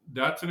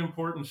that's an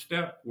important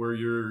step where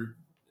you're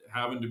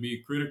having to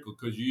be critical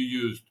because you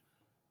used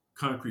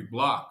concrete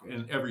block,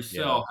 and every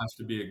cell has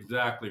to be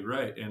exactly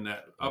right, and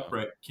that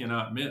upright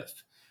cannot miss.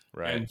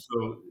 Right. And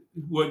so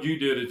what you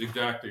did is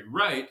exactly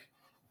right.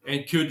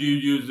 And could you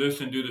use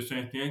this and do the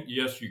same thing?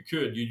 Yes, you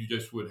could. You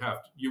just would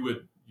you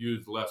would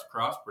use less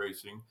cross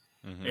bracing,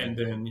 and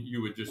then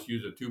you would just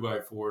use a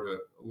 2x4 to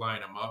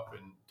line them up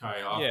and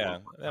tie off. Yeah,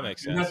 that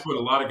makes sense. And that's what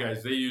a lot of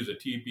guys, they use a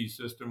TP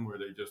system where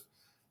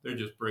they're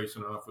just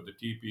bracing off with a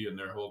TP and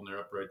they're holding their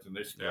uprights and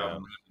they stab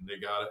them and they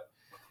got it.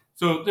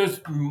 So there's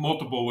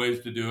multiple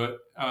ways to do it,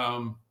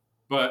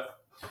 but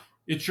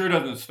it sure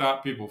doesn't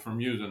stop people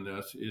from using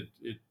this.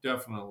 It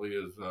definitely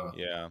is.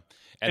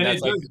 And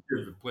that's it does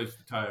give a place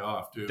to tie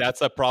off too.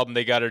 That's a problem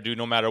they got to do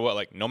no matter what.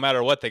 Like no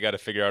matter what, they got to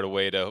figure out a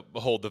way to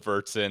hold the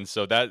verts in.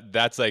 So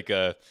that's like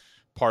a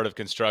part of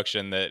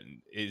construction that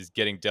is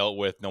getting dealt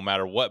with no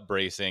matter what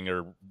bracing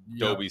or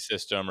Dobie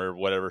system or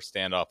whatever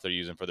standoff they're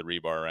using for the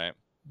rebar, right?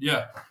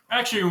 Yeah,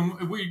 actually,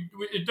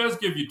 it does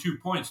give you 2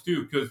 points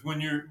too, because when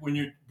you're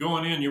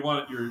going in, you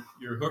want your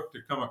hook to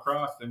come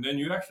across, and then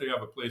you actually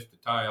have a place to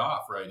tie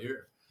off right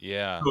here.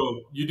 Yeah.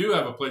 So you do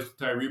have a place to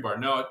tie rebar.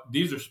 Now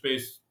these are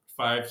spaced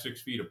 5-6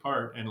 feet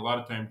apart, and a lot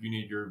of times you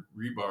need your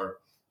rebar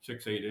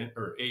 6, 8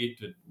 or 8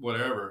 to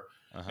whatever.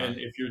 And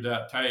if you're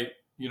that tight,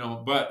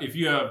 but if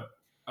you have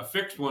a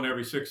fixed one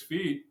every 6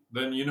 feet,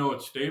 then you know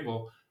it's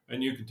stable,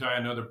 and you can tie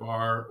another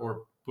bar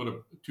or put a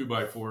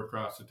 2x4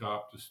 across the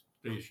top to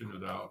station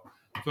it out.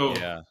 So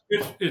Yeah.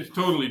 it's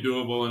totally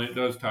doable, and it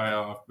does tie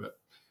off, but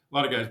a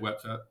lot of guys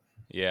wet set.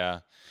 Yeah.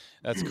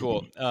 That's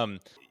cool.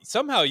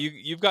 Somehow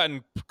you've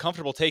gotten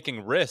comfortable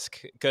taking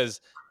risk,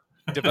 because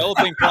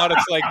developing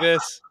products like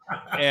this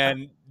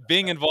and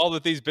being involved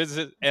with these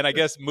businesses, and I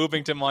guess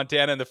moving to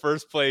Montana in the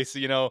first place,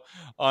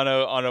 on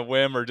a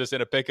whim or just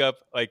in a pickup,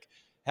 like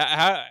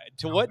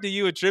to what do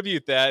you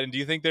attribute that? And do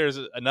you think there's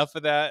enough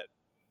of that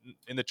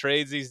in the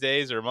trades these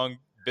days, or among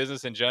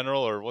business in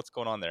general, or what's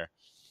going on there?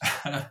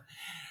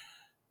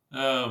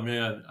 Oh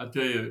man, I'll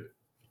tell you,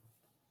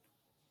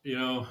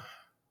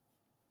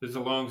 it's a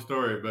long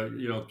story, but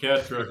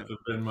CAD trucks have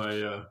been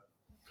my.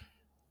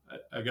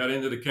 I got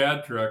into the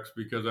CAD trucks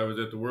because I was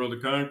at the World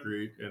of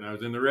Concrete and I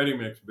was in the ready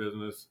mix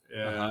business,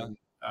 and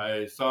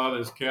I saw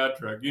this CAD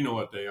truck. You know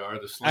what they are,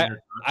 the Slinger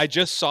trucks. I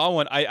just saw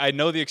one. I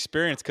know the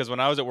experience, because when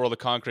I was at World of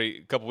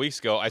Concrete a couple weeks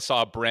ago, I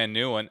saw a brand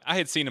new one. I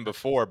had seen them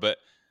before, but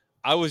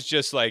I was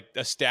just like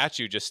a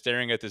statue, just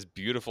staring at this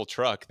beautiful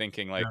truck,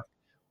 thinking like,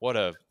 what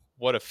a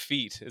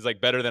feat. It's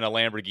like better than a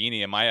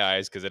Lamborghini in my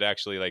eyes, because it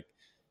actually like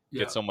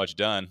gets so much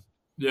done.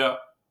 Yeah.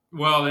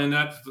 Well, and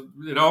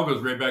it all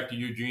goes right back to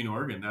Eugene,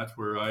 Oregon. That's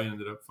where I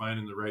ended up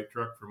finding the right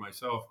truck for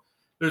myself.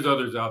 There's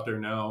others out there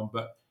now,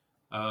 but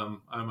I'm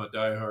a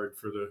diehard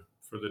for the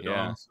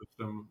DOM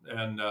system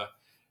and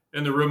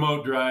the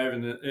remote drive.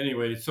 And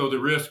anyway, so the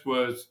risk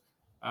was,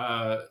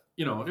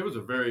 it was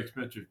a very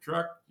expensive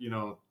truck,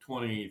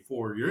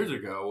 24 years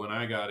ago when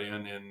I got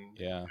in, and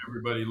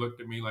everybody looked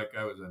at me like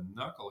I was a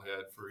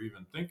knucklehead for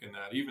even thinking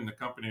that. Even the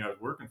company I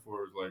was working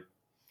for was like,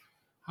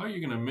 how are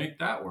you going to make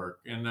that work?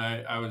 And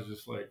I was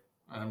just like,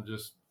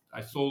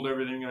 I sold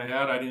everything I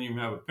had. I didn't even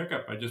have a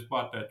pickup. I just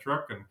bought that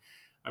truck, and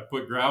I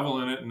put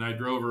gravel in it, and I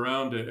drove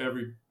around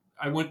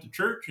I went to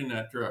church in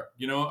that truck.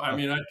 I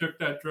mean, I took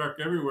that truck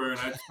everywhere, and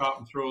I'd stop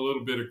and throw a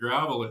little bit of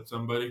gravel at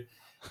somebody.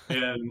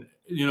 And,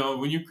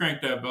 when you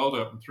crank that belt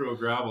up and throw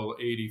gravel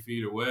 80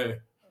 feet away,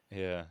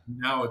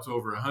 now it's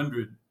over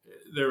 100.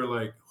 They were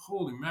like,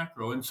 holy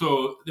mackerel. And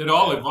so it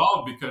all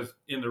evolved, because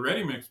in the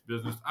ready mix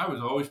business, I was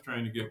always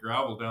trying to get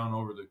gravel down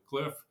over the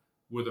cliff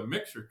with a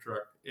mixer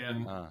truck,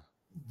 and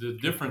the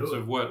difference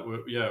of what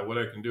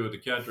I can do with the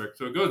CAD truck.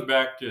 So it goes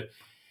back to,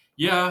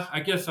 I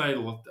guess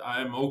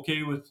I'm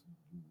okay with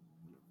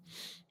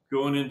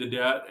going into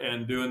debt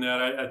and doing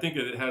that. I think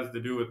it has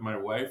to do with my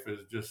wife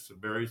is just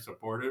very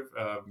supportive.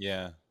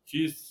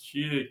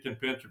 She can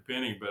pinch a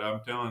penny, but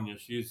I'm telling you,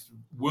 she's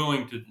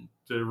willing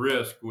to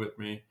risk with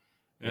me.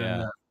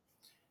 And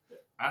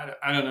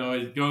I don't know,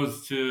 it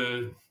goes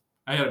to,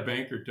 I had a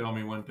banker tell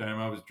me one time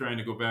I was trying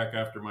to go back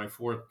after my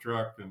fourth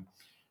truck,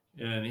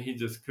 and he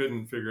just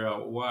couldn't figure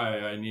out why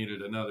I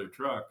needed another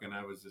truck. And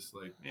I was just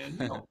like, man,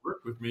 you don't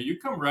work with me. You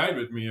come ride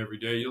with me every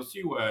day. You'll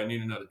see why I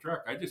need another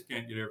truck. I just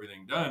can't get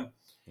everything done.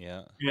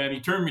 Yeah. And he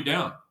turned me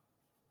down.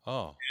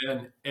 Oh.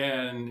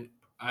 And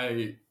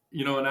I,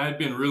 and I had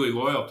been really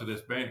loyal to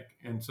this bank.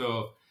 And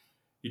so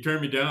he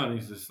turned me down.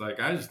 He's just like,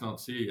 I just don't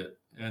see it.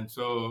 And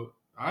so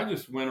I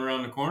just went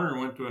around the corner and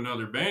went to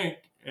another bank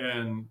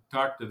and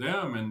talked to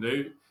them, and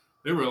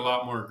they were a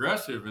lot more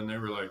aggressive, and they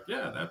were like,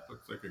 yeah, that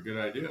looks like a good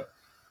idea.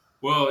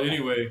 Well,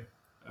 anyway,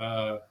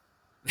 the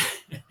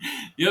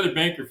other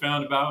banker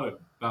found about it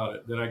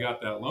that I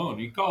got that loan.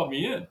 He called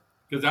me in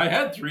because I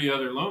had 3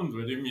 other loans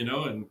with him,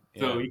 and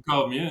so he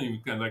called me in. And he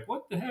was kind of like,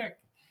 what the heck?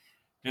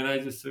 And I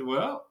just said,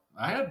 well,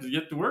 I had to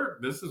get to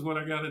work. This is what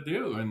I got to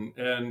do. And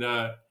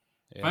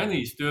finally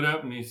he stood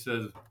up and he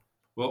says,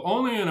 well,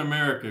 only in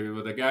America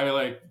would a guy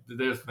like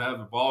this have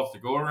the balls to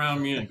go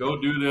around me and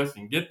go do this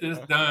and get this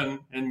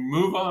done and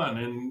move on.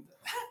 And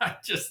I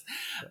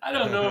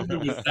don't know if it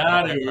was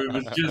that or it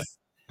was just,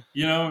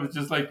 it was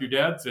just like your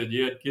dad said,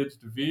 you had kids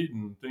to feed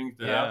and things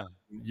to happen.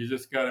 You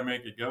just got to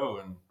make it go.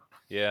 And,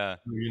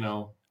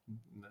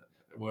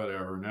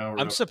 whatever. Now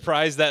I'm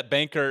surprised that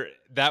banker,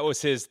 that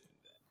was his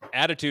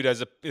attitude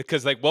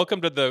because like,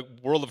 welcome to the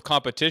world of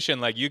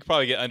competition. Like, you could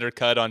probably get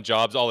undercut on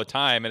jobs all the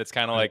time. And it's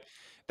kind of like,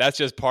 that's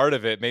just part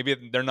of it.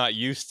 Maybe they're not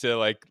used to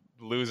like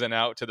losing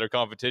out to their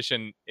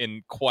competition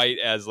in quite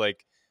as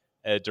like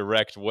a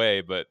direct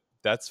way, but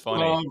that's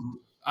funny. Well,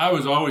 I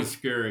was always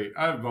scary.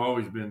 I've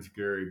always been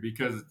scary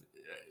because,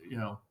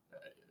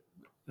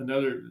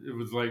 it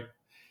was like,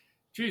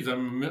 geez,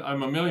 I'm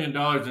 $1 million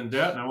in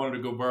debt, and I wanted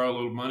to go borrow a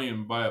little money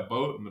and buy a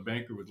boat. And the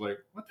banker was like,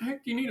 what the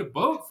heck do you need a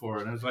boat for?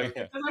 And I was like,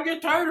 because I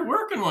get tired of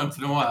working once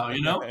in a while,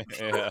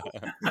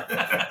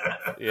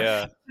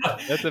 Yeah.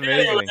 That's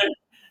amazing. Anyway,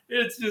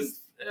 it's just,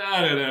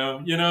 I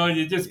don't know,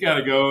 you just got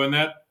to go. And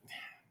that,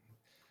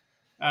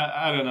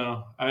 I don't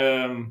know.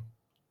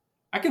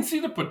 I can see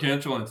the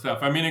potential and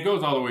stuff. I mean, it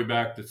goes all the way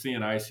back to seeing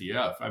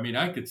ICF. I mean,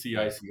 I could see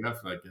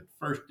ICF like the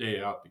first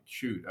day out the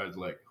chute. I was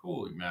like,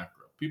 holy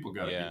mackerel, people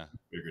got to get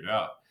figured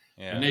out.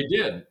 Yeah. And they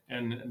did.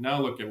 And now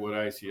look at what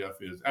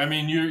ICF is. I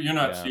mean, you're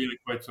not seeing it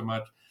quite so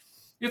much.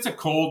 It's a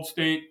cold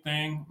state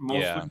thing,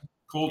 mostly.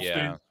 Cold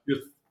state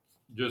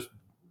just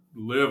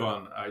live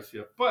on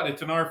ICF. But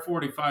it's an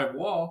R45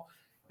 wall.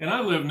 And I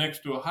live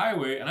next to a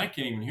highway, and I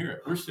can't even hear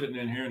it. We're sitting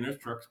in here, and there's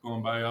trucks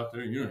going by out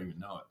there. You don't even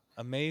know it.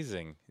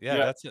 Amazing.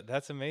 Yeah, Yeah.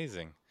 that's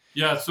amazing.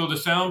 Yeah. So the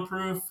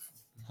soundproof,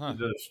 Huh.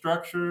 the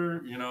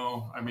structure,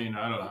 I mean,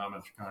 I don't know how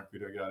much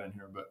concrete I got in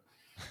here, but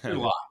there's a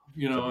lot,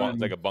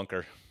 It's like a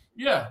bunker.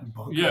 yeah.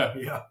 Bunker. Yeah.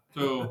 Yeah.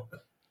 So,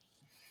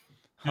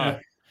 Huh.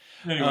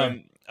 yeah.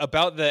 Anyway.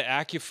 About the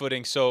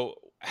AccuFooting, so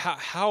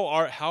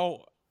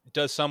how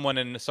does someone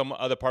in some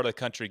other part of the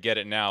country get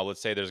it now?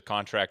 Let's say there's a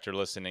contractor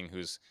listening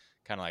who's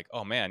kind of like,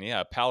 oh man,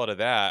 yeah, a pallet of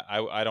that.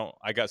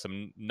 I got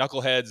some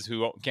knuckleheads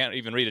who can't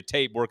even read a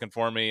tape working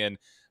for me, and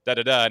da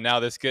da da. Now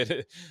this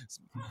could.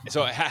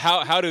 So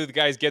how do the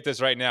guys get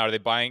this right now? Are they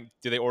buying?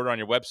 Do they order on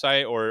your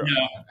website, or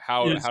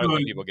how do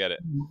people get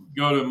it?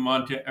 Go to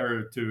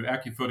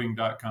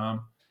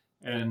AccuFooting.com,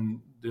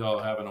 and they'll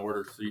have an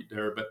order sheet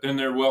there. But then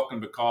they're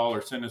welcome to call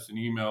or send us an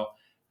email,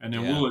 and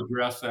then we'll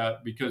address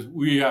that, because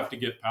we have to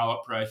get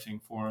pallet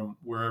pricing for them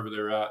wherever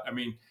they're at. I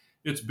mean,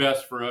 it's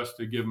best for us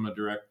to give them a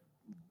direct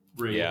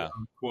rate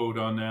quote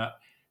on that.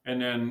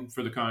 And then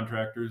for the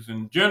contractors,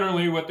 and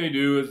generally what they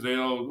do is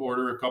they'll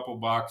order a couple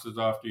boxes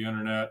off the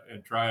internet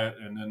and try it,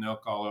 and then they'll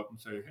call up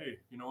and say, hey,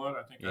 you know what,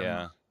 I think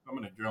I'm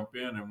going to jump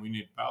in, and we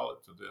need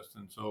pallets of this.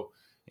 And so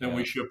then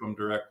we ship them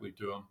directly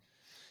to them.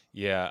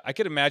 Yeah, I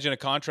could imagine a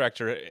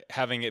contractor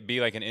having it be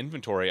like an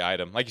inventory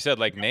item, like you said,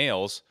 like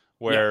nails,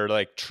 where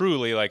like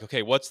truly like,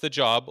 okay, what's the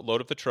job?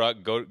 Load up the truck,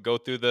 go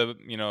through the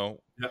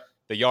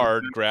the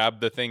yard,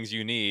 grab the things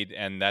you need,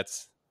 and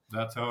that's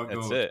how it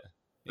goes. That's it.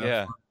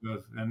 That's how it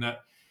goes. And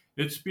that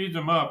it speeds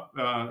them up.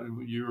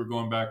 You were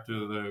going back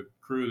to the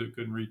crew that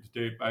couldn't read the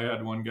tape. I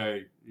had one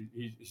guy.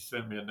 He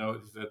sent me a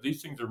note. He said,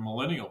 "These things are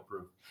millennial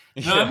proof."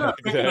 No, I'm not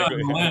picking on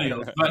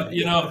millennials, but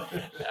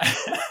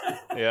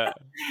yeah,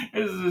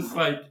 it's just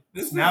like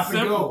snap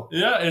and go.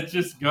 Yeah, it's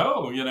just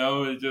go.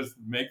 It just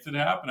makes it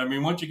happen. I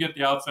mean, once you get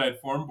the outside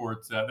form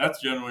board set,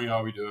 that's generally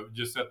how we do it. We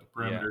just set the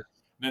perimeter,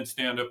 and then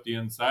stand up the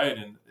inside,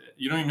 and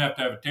you don't even have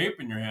to have a tape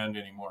in your hand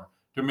anymore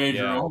to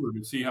measure over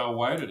to see how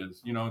wide it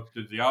is.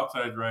 Because the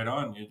outside's right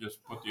on. You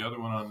just put the other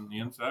one on the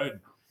inside.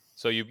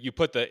 So you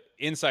put the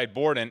inside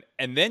board in,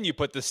 and then you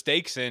put the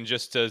stakes in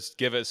just to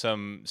give it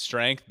some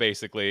strength,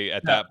 basically,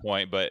 at that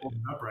point. But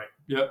upright.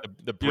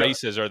 The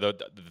braces are the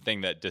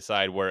thing that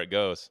decide where it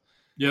goes.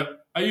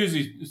 Yep. I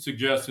usually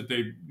suggest that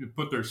they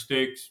put their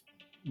stakes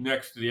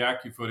next to the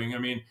AccuFooting. I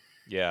mean,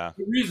 the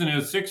reason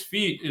is 6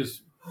 feet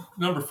is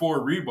number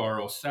 4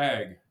 rebar will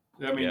sag.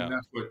 I mean,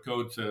 that's what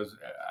code says.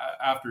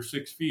 After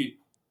 6 feet,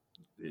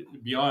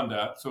 beyond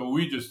that. So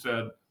we just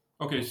said,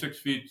 okay, 6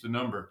 feet's the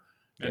number.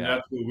 And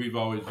that's what we've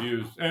always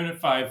used. And at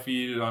 5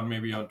 feet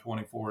maybe on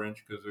 24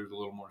 inch, because there's a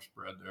little more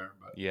spread there.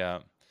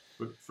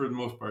 But for the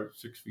most part,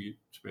 6 feet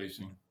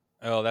spacing.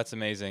 Oh, that's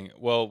amazing.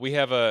 Well, we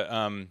have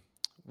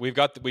we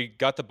got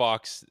the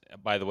box,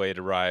 by the way. It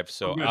arrived,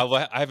 so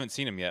I haven't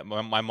seen him yet.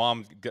 My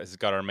mom has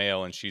got our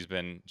mail, and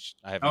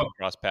I haven't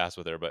crossed paths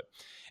with her. But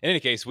in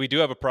any case, we do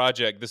have a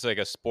project. This is like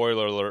a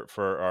spoiler alert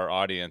for our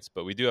audience,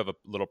 but we do have a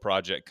little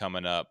project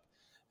coming up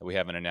that we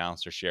haven't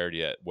announced or shared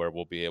yet, where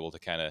we'll be able to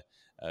kind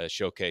of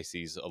showcase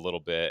these a little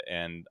bit.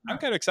 And I'm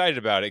kind of excited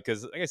about it,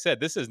 because, like I said,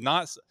 this is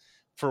not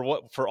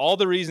for all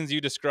the reasons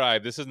you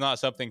described. This is not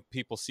something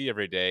people see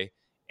every day.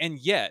 And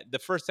yet, the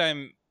first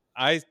time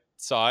I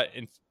saw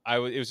it,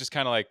 it was just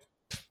kind of like,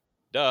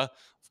 duh,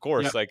 of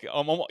course. Yeah. Like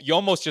you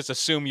almost just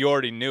assume you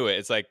already knew it.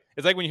 It's like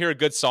when you hear a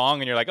good song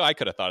and you're like, oh, I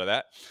could have thought of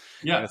that.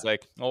 Yeah. And it's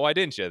like, well, why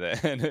didn't you then?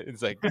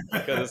 It's like,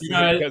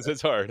 because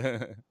it's hard.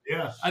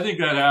 Yeah. I think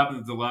that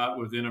happens a lot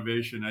with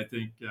innovation. I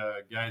think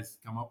guys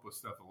come up with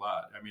stuff a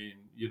lot. I mean,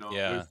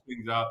 there's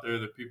things out there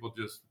that people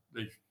just,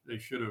 they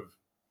should have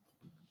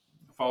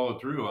followed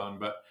through on,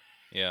 but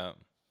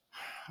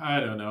I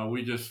don't know.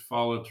 We just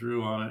followed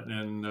through on it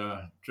and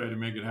try to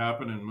make it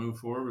happen and move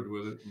forward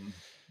with it.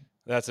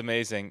 That's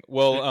amazing.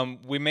 Well,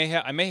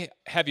 I may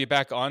have you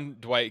back on,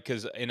 Dwight,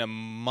 because in a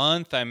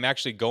month I'm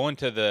actually going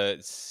to the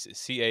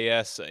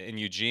CAS in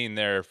Eugene,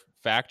 their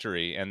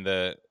factory, and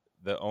the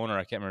owner,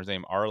 I can't remember his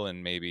name,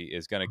 Arlen maybe,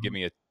 is going to give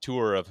me a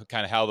tour of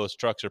kind of how those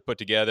trucks are put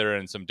together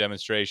and some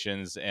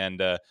demonstrations.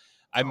 And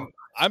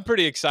I'm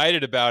pretty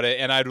excited about it,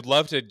 and I'd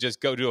love to just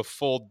go do a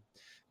full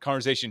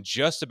conversation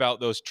just about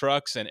those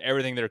trucks and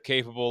everything they're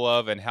capable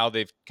of, and how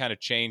they've kind of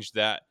changed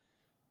that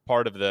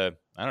part of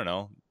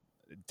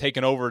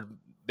taken over.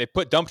 They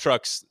put dump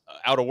trucks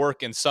out of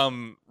work in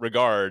some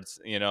regards,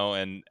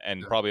 and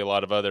probably a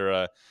lot of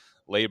other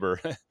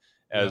labor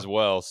as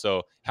well.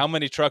 So how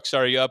many trucks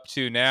are you up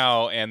to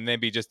now? And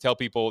maybe just tell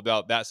people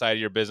about that side of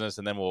your business,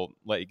 and then we'll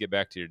let you get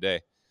back to your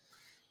day.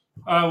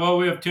 Well,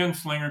 we have 10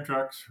 slinger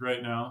trucks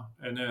right now.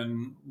 And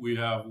then we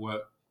have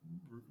what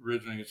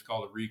originally it's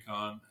called a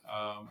Recon,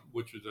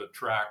 which is a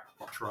track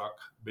truck.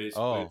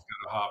 Basically, It's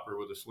got a hopper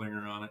with a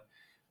slinger on it.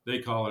 They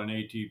call it an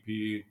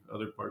ATP.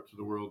 Other parts of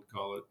the world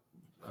call it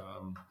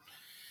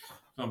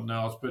something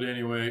else. But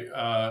anyway,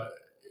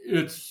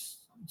 it's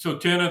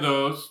 10 of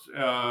those.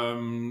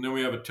 Then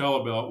we have a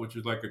Telebelt, which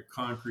is like a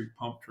concrete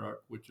pump truck,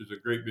 which is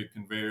a great big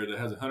conveyor that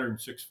has a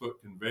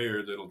 106-foot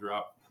conveyor that'll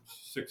drop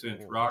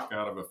 6-inch rock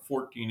out of a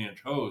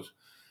 14-inch hose.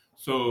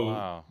 So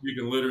Wow. you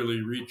can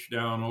literally reach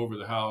down over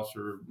the house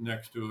or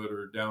next to it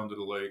or down to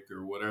the lake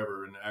or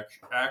whatever and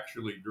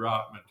actually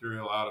drop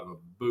material out of a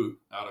boot,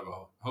 out of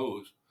a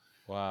hose.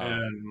 Wow.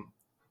 And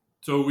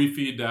so we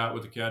feed that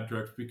with the CAD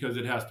trucks because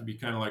it has to be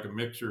kind of like a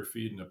mixer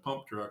feeding a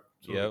pump truck.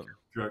 So the Yep. CAD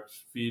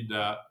trucks feed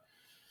that.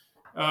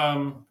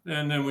 And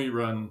then we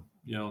run,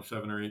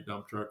 7 or 8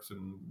 dump trucks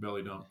and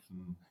belly dumps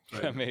and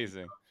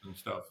Amazing. and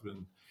stuff.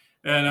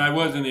 And I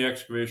was in the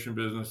excavation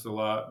business a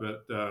lot,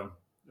 but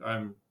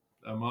I'm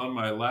on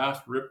my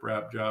last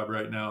riprap job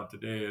right now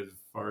today, as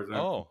far as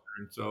I'm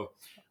concerned. So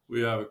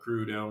we have a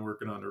crew down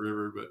working on the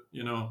river, but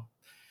it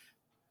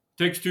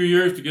takes 2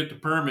 years to get the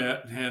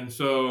permit, and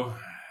so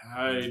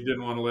I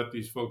didn't want to let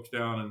these folks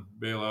down and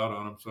bail out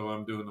on them, so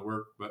I'm doing the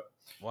work. But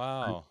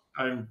wow,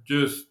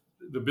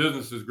 the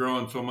business is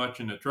growing so much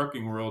in the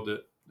trucking world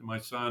that my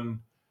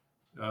son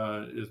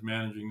is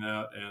managing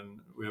that,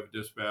 and we have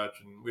dispatch,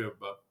 and we have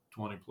about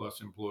 20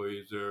 plus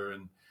employees there,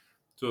 and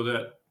so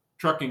that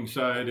trucking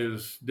side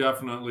is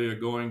definitely a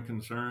going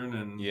concern.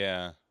 And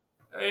yeah,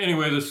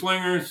 anyway, the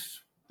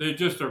slingers, they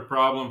just are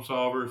problem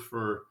solvers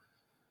for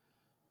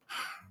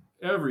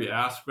every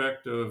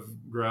aspect of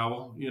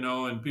gravel,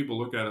 and people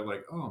look at it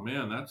like, oh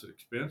man, that's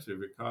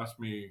expensive. It cost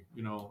me,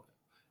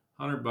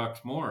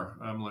 $100 more.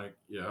 I'm like,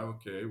 yeah,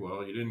 okay,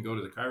 well, you didn't go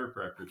to the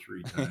chiropractor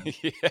 3 times.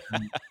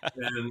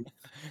 and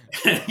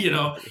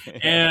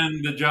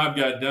and the job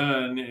got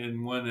done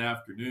in one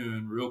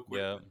afternoon real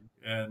quickly. Yep.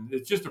 And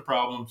it's just a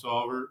problem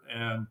solver,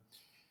 and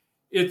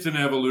it's an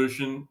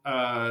evolution.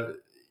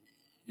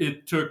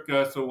 It took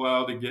us a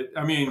while to get,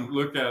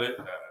 look at it.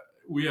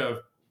 We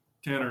have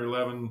 10 or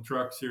 11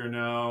 trucks here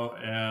now,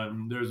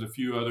 and there's a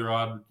few other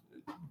odd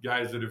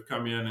guys that have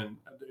come in and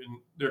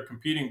they're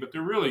competing, but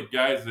they're really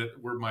guys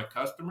that were my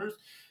customers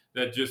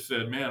that just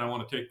said, man, I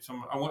want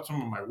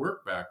some of my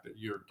work back that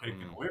you're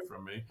taking away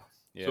from me.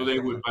 Yeah. So they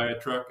would buy a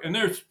truck, and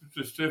they're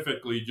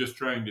specifically just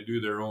trying to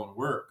do their own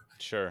work.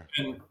 Sure.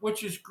 And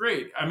which is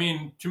great.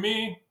 To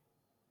me,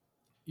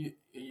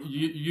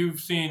 you've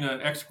seen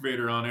an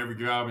excavator on every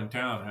job in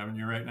town, haven't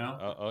you, right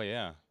now? Oh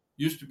yeah.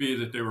 Used to be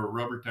that they were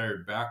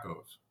rubber-tired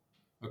backhoes.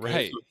 Okay?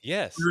 Right, so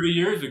yes. 30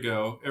 years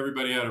ago,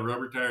 everybody had a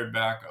rubber-tired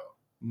backhoe.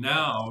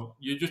 Now,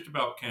 you just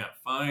about can't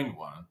find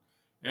one.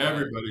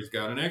 Everybody's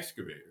got an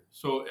excavator.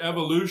 So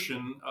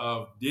evolution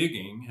of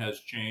digging has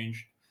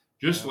changed,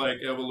 just like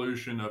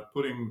evolution of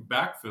putting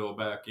backfill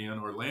back in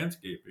or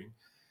landscaping.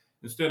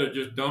 Instead of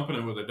just dumping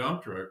it with a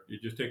dump truck, you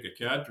just take a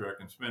CAD truck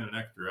and spend an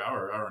extra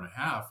hour and a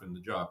half, and the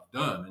job's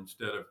done,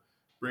 instead of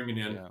bringing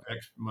in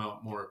X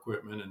amount more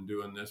equipment and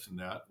doing this and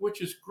that,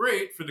 which is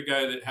great for the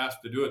guy that has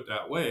to do it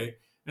that way.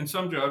 And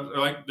some jobs,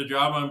 like the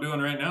job I'm doing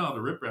right now,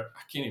 the riprap,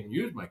 I can't even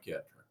use my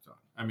CAD trucks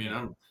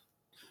on.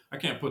 I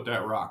can't put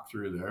that rock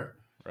through there.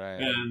 Right.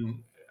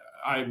 And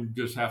I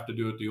just have to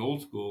do it the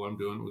old school. I'm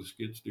doing it with a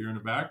skid steer and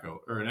a backhoe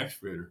or an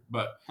excavator.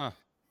 But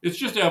it's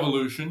just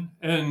evolution.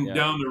 And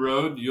down the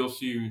road, you'll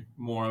see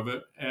more of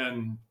it.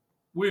 And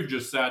we've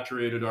just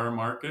saturated our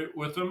market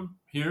with them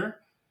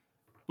here.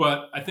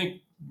 But I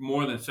think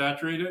more than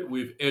saturated,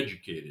 we've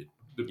educated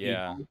the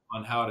people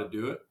on how to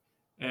do it.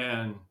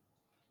 And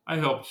I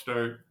helped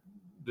start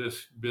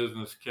this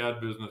business, CAD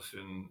business,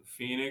 in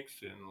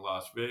Phoenix, in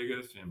Las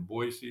Vegas, in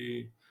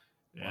Boise,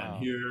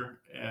 and here.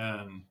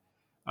 And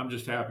I'm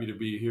just happy to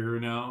be here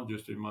now,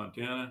 just in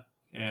Montana.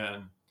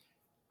 And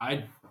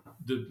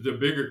the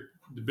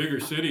bigger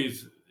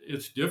cities,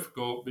 it's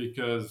difficult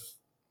because,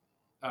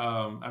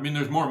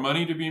 there's more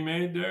money to be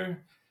made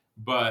there,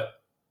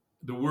 but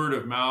the word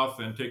of mouth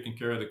and taking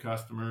care of the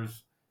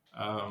customers,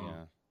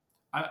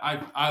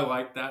 I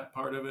like that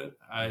part of it.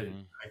 I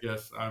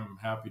guess I'm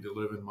happy to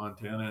live in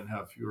Montana and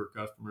have fewer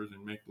customers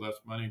and make less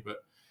money, but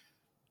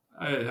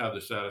I have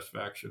the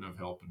satisfaction of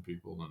helping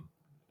people, and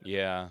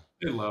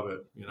they love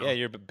it. Yeah,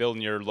 you're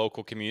building your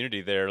local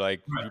community there.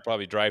 Like you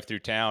probably drive through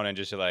town and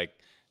just like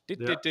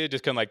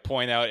just kind of like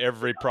point out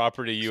every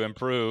property you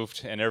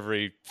improved and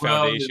every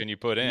foundation you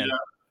put in.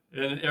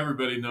 Yeah, and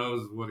everybody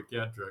knows what a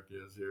CAD truck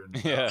is here in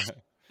the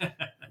South.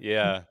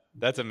 Yeah,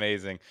 that's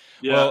amazing.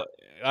 Yeah. Well,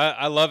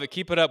 I love it.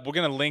 Keep it up. We're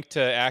going to link to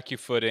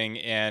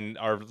AccuFooting, and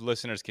our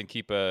listeners can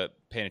keep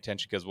paying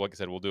attention because, like I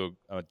said, we'll do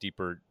a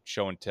deeper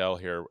show and tell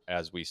here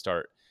as we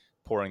start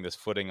pouring this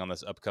footing on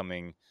this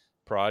upcoming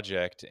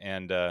project.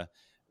 And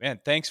man,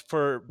 thanks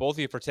for both of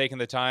you for taking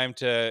the time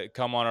to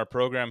come on our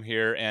program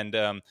here. And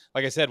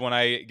like I said, when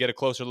I get a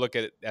closer look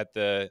at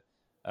the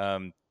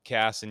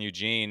Cass and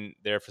Eugene,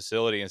 their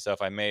facility and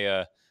stuff, I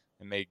may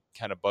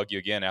kind of bug you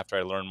again after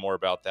I learn more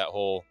about that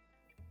whole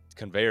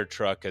conveyor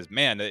truck, because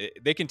man,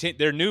 they continue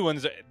their new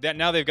ones that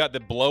now they've got the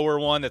blower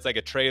one that's like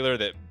a trailer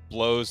that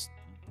blows,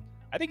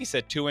 I think he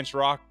said 2-inch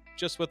rock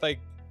just with like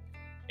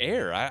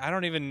air. I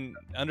don't even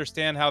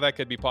understand how that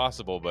could be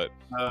possible, but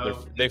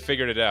they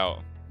figured it out.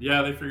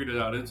 Yeah, they figured it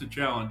out. It's a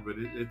challenge, but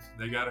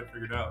they got it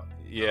figured out.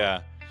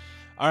 Yeah.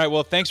 All right.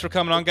 Well, thanks for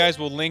coming on, guys.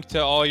 We'll link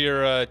to all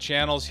your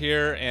channels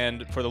here,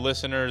 and for the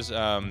listeners,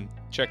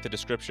 check the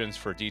descriptions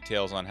for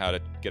details on how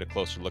to get a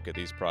closer look at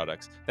these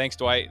products. Thanks,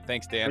 Dwight.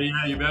 Thanks, Dan.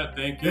 Yeah, you bet.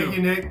 Thank you. Thank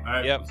you, Nick. All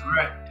right. Yep. All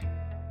right.